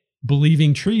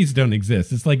believing trees don't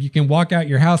exist. It's like you can walk out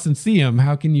your house and see them.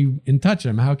 How can you and touch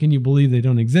them? How can you believe they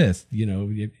don't exist?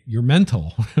 You're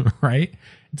mental, right?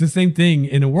 It's the same thing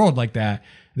in a world like that.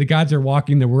 The gods are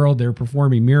walking the world. They're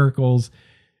performing miracles.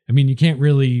 I mean, you can't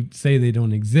really say they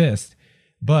don't exist,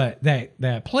 but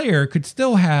that player could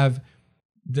still have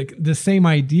the same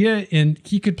idea, and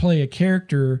he could play a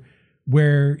character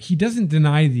where he doesn't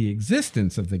deny the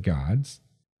existence of the gods,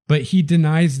 but he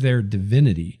denies their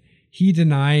divinity. He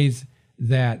denies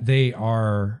that they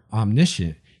are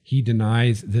omniscient. He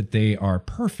denies that they are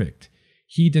perfect.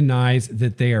 He denies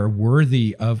that they are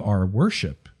worthy of our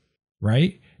worship,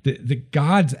 right? The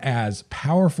gods as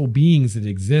powerful beings that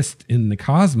exist in the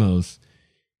cosmos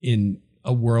in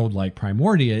a world like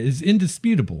Primordia is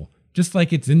indisputable. Just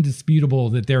like it's indisputable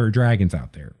that there are dragons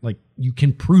out there. Like, you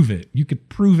can prove it. You could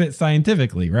prove it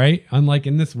scientifically, right? Unlike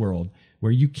in this world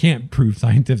where you can't prove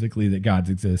scientifically that gods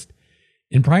exist.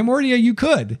 In Primordia, you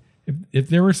could. If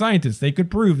there were scientists, they could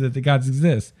prove that the gods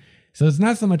exist. So it's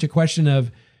not so much a question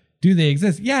of, do they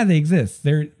exist? Yeah, they exist.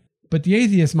 But the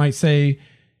atheist might say,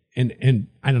 and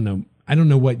I don't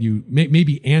know what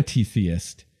maybe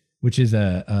anti-theist, which is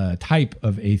a type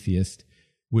of atheist,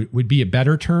 would be a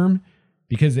better term,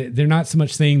 because they're not so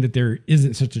much saying that there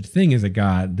isn't such a thing as a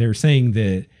God. They're saying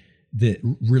that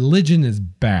religion is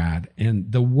bad,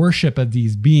 and the worship of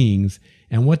these beings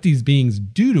and what these beings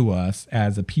do to us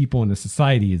as a people and a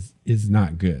society is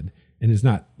not good, and is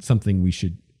not something we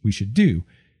should do.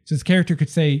 So this character could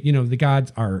say, the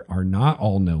gods are not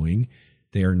all-knowing.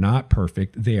 They are not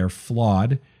perfect. They are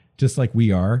flawed, just like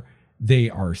we are. They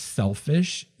are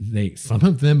selfish. Some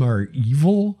of them are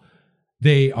evil.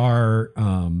 They are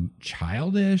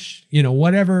childish.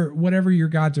 Whatever your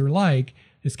gods are like,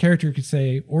 this character could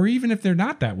say, or even if they're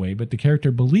not that way, but the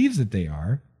character believes that they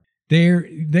are,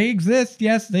 they exist.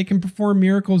 Yes, they can perform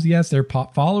miracles. Yes, their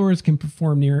followers can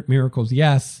perform miracles.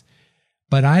 Yes,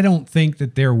 but I don't think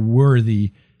that they're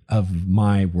worthy of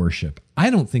my worship. I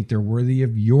don't think they're worthy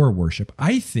of your worship.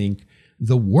 I think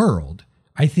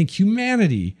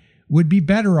humanity would be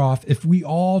better off if we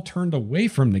all turned away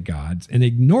from the gods and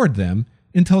ignored them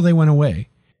until they went away.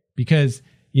 Because,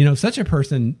 such a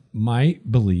person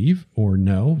might believe or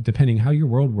know, depending how your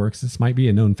world works, this might be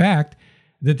a known fact,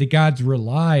 that the gods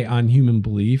rely on human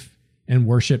belief and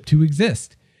worship to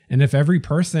exist. And if every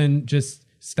person just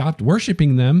stopped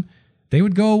worshiping them, they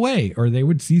would go away or they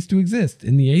would cease to exist.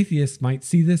 And the atheist might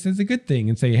see this as a good thing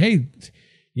and say, hey,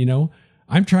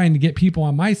 I'm trying to get people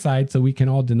on my side so we can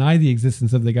all deny the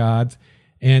existence of the gods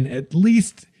and at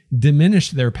least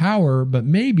diminish their power. But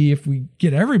maybe if we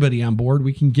get everybody on board,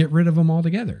 we can get rid of them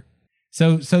altogether.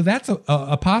 So that's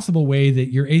a possible way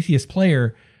that your atheist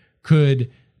player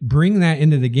could bring that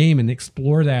into the game and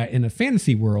explore that in a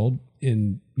fantasy world.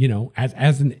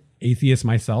 As an atheist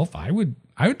myself, I would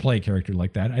play a character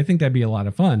like that. I think that'd be a lot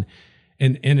of fun.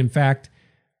 And in fact,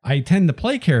 I tend to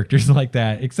play characters like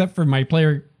that, except for my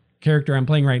character I'm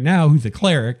playing right now, who's a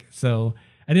cleric. So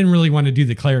I didn't really want to do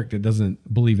the cleric that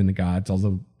doesn't believe in the gods,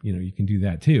 although, you can do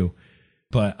that too.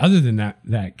 But other than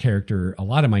that character, a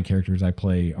lot of my characters I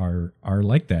play are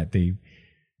like that.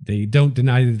 They don't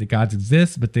deny that the gods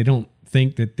exist, but they don't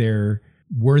think that they're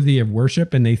worthy of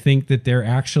worship, and they think that they're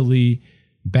actually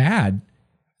bad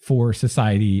for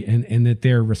society and that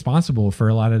they're responsible for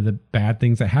a lot of the bad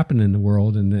things that happen in the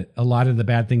world, and that a lot of the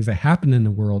bad things that happen in the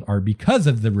world are because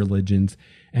of the religions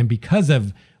and because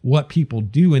of what people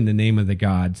do in the name of the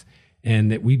gods,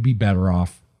 and that we'd be better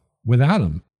off without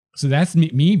them. So that's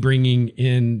me bringing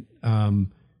in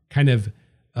kind of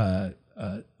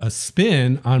a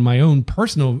spin on my own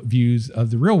personal views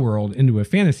of the real world into a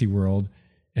fantasy world,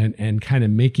 and kind of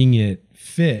making it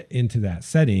fit into that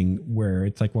setting where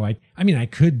it's like, well, I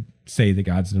could say the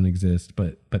gods don't exist,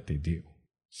 but they do.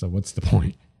 So what's the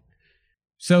point?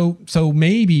 So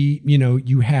maybe,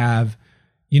 you have,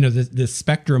 the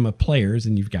spectrum of players,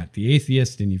 and you've got the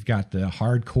atheist, and you've got the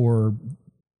hardcore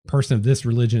person of this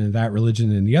religion and that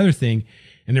religion and the other thing,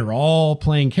 and they're all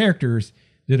playing characters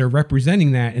that are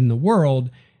representing that in the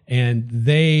world. And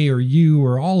they or you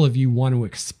or all of you want to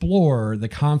explore the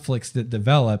conflicts that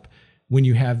develop when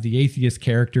you have the atheist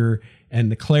character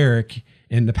and the cleric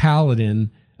and the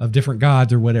paladin of different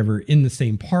gods or whatever in the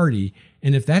same party.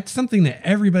 And if that's something that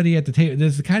everybody at the table,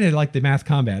 this is kind of like the mass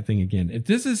combat thing again. If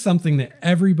this is something that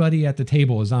everybody at the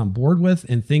table is on board with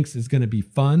and thinks is going to be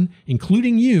fun,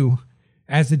 including you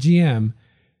as the GM,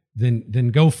 then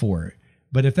go for it.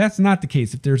 But if that's not the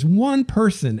case, if there's one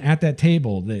person at that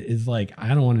table that is like, I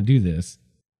don't want to do this,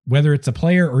 whether it's a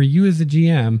player or you as a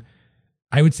GM,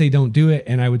 I would say don't do it.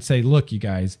 And I would say, look, you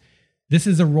guys, this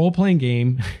is a role-playing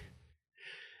game.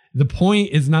 The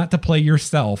point is not to play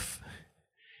yourself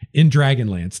in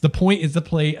Dragonlance. The point is to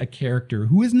play a character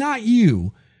who is not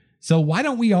you. So why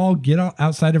don't we all get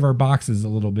outside of our boxes a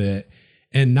little bit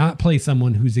and not play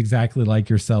someone who's exactly like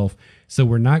yourself? So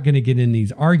we're not going to get in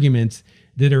these arguments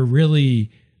that are really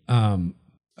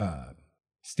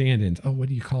stand-ins. Oh, what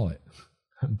do you call it?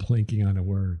 I'm blanking on a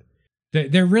word.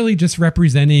 They're really just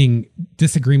representing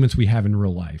disagreements we have in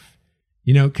real life.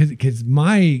 Because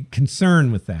my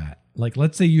concern with that like,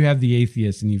 let's say you have the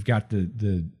atheist and you've got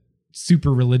the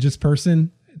super religious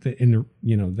person,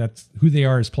 that's who they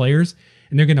are as players,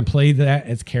 and they're going to play that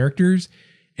as characters,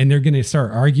 and they're going to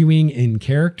start arguing in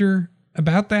character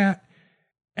about that.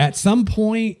 At some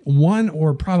point, one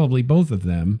or probably both of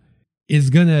them is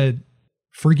going to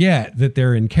forget that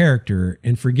they're in character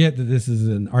and forget that this is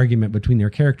an argument between their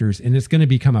characters, and it's going to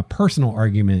become a personal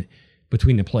argument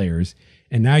between the players.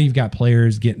 And now you've got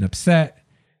players getting upset,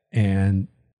 and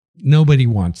nobody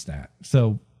wants that.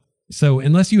 So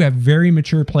unless you have very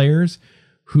mature players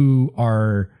who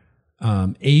are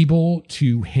able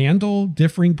to handle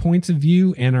differing points of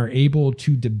view and are able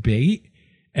to debate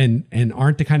and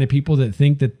aren't the kind of people that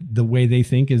think that the way they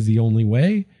think is the only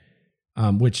way,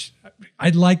 which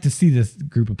I'd like to see this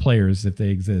group of players, if they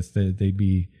exist, they'd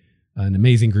be an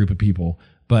amazing group of people.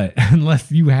 But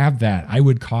unless you have that, I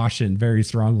would caution very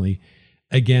strongly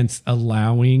against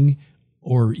allowing,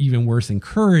 or even worse,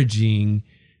 encouraging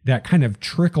that kind of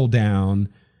trickle down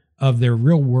of their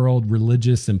real world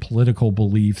religious and political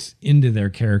beliefs into their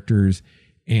characters,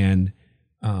 and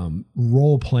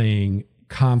role playing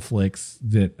conflicts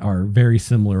that are very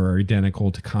similar or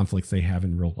identical to conflicts they have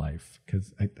in real life.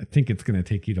 Because I think it's going to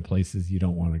take you to places you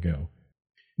don't want to go.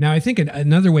 Now, I think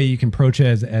another way you can approach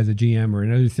it as a GM, or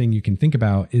another thing you can think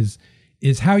about is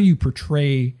how you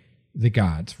portray the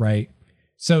gods, right?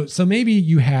 So maybe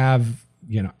you have,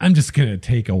 I'm just going to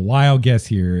take a wild guess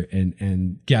here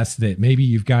and guess that maybe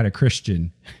you've got a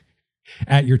Christian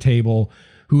at your table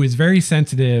who is very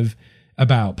sensitive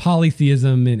about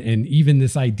polytheism and even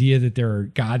this idea that there are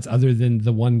gods other than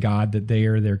the one God that they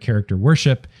or their character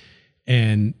worship.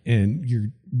 And you're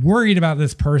worried about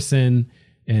this person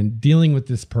and dealing with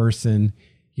this person.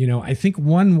 I think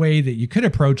one way that you could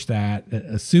approach that,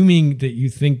 assuming that you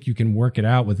think you can work it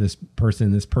out with this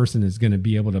person is going to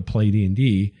be able to play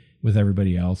D&D with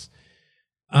everybody else,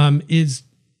 is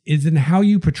in how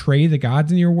you portray the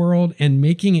gods in your world, and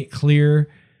making it clear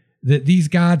that these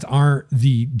gods aren't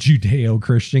the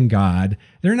Judeo-Christian God.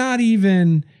 They're not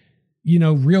even,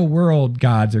 real world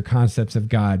gods or concepts of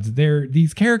gods. They're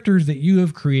these characters that you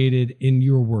have created in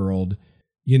your world,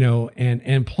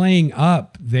 and playing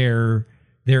up their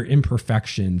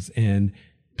imperfections and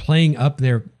playing up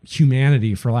their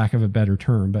humanity, for lack of a better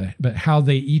term, but how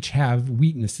they each have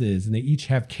weaknesses and they each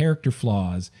have character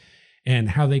flaws, and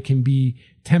how they can be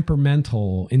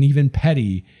temperamental and even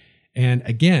petty. And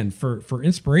again, for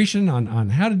inspiration on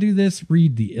how to do this,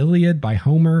 read the Iliad by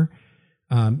Homer.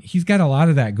 He's got a lot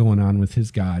of that going on with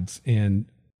his gods. And,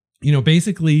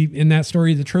 basically in that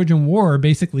story, the Trojan War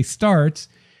basically starts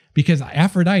because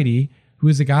Aphrodite, who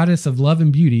is a goddess of love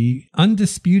and beauty,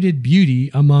 undisputed beauty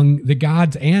among the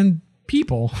gods and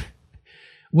people,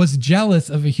 was jealous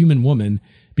of a human woman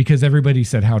because everybody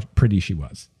said how pretty she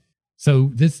was.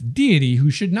 So this deity, who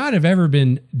should not have ever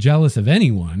been jealous of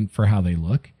anyone for how they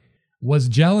look, was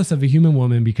jealous of a human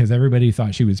woman because everybody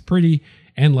thought she was pretty,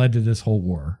 and led to this whole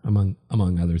war, among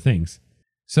other things.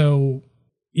 So,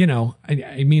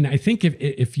 I think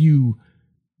if you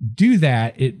do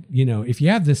that, if you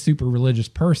have this super religious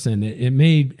person, it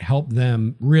may help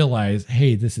them realize,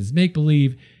 hey, this is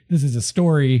make-believe. This is a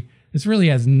story. This really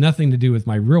has nothing to do with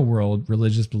my real world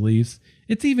religious beliefs.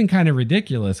 It's even kind of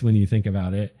ridiculous when you think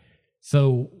about it.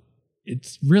 So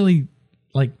it's really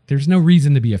like, there's no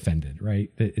reason to be offended,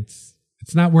 right? It's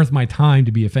not worth my time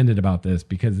to be offended about this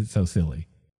because it's so silly.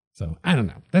 So I don't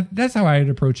know. That's how I'd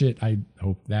approach it. I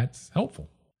hope that's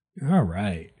helpful. All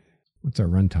right. What's our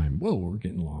runtime? Whoa, we're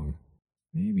getting long.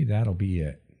 Maybe that'll be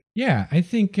it. Yeah, I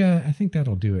think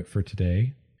that'll do it for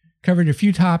today. Covered a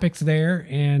few topics there,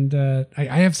 and I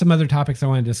have some other topics I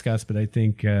want to discuss, but I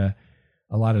think a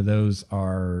lot of those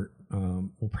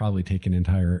will probably take an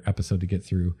entire episode to get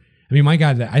through. I mean, my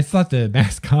God, I thought the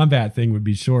mass combat thing would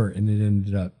be short, and it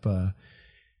ended up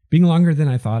being longer than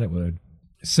I thought it would.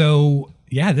 So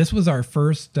yeah, this was our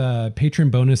first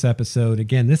patron bonus episode.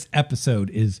 Again, this episode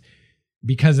is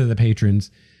because of the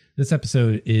patrons. This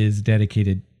episode is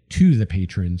dedicated to the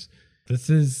patrons. This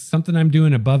is something I'm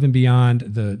doing above and beyond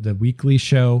the weekly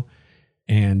show,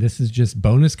 and this is just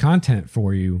bonus content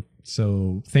for you.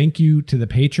 So thank you to the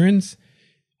patrons.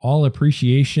 All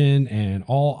appreciation and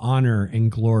all honor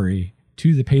and glory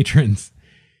to the patrons.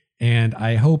 And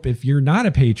I hope if you're not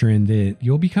a patron that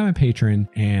you'll become a patron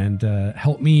and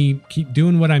help me keep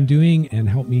doing what I'm doing and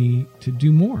help me to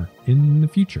do more in the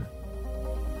future.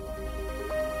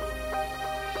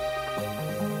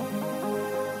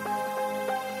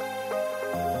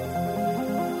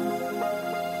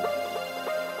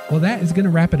 Well, that is going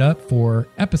to wrap it up for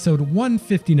episode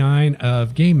 159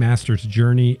 of Game Master's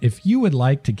Journey. If you would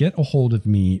like to get a hold of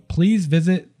me, please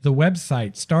visit the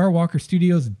website,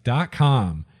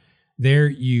 starwalkerstudios.com. There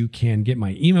you can get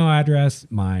my email address,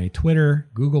 my Twitter,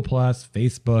 Google+,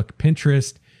 Facebook,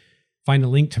 Pinterest, find a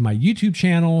link to my YouTube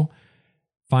channel,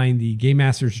 find the Game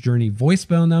Master's Journey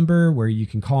voicemail number where you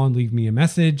can call and leave me a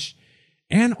message,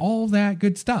 and all that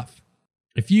good stuff.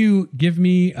 If you give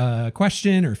me a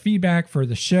question or feedback for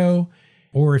the show,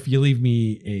 or if you leave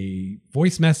me a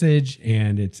voice message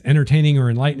and it's entertaining or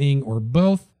enlightening or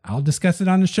both, I'll discuss it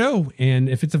on the show. And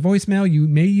if it's a voicemail, you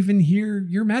may even hear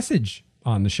your message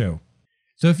on the show.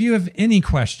 So if you have any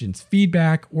questions,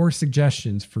 feedback, or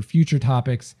suggestions for future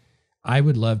topics, I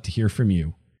would love to hear from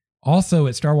you. Also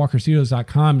at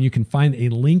starwalkerstudios.com, you can find a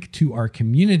link to our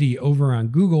community over on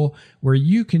Google where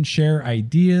you can share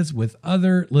ideas with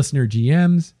other listener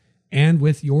GMs and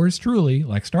with yours truly,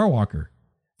 like Starwalker.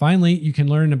 Finally, you can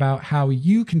learn about how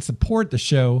you can support the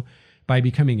show by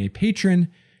becoming a patron,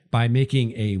 by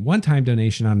making a one-time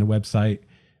donation on the website,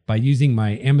 by using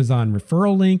my Amazon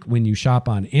referral link when you shop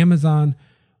on Amazon,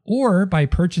 or by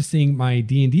purchasing my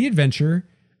D&D adventure,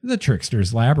 The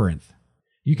Trickster's Labyrinth.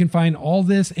 You can find all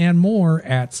this and more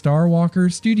at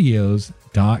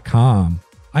starwalkerstudios.com.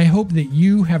 I hope that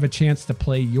you have a chance to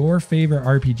play your favorite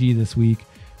RPG this week.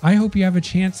 I hope you have a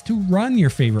chance to run your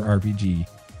favorite RPG.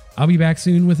 I'll be back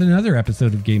soon with another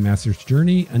episode of Game Master's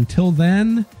Journey. Until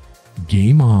then,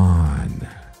 game on.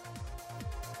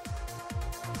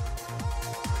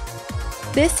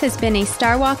 This has been a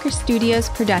Starwalker Studios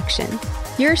production,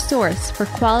 your source for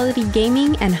quality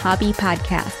gaming and hobby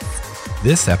podcasts.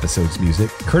 This episode's music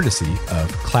courtesy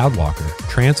of Cloudwalker,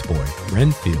 Transboy,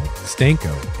 Renfield,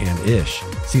 Stanko, and Ish.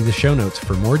 See the show notes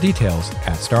for more details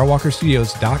at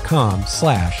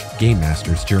starwalkerstudios.com/Game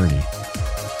Master's Journey.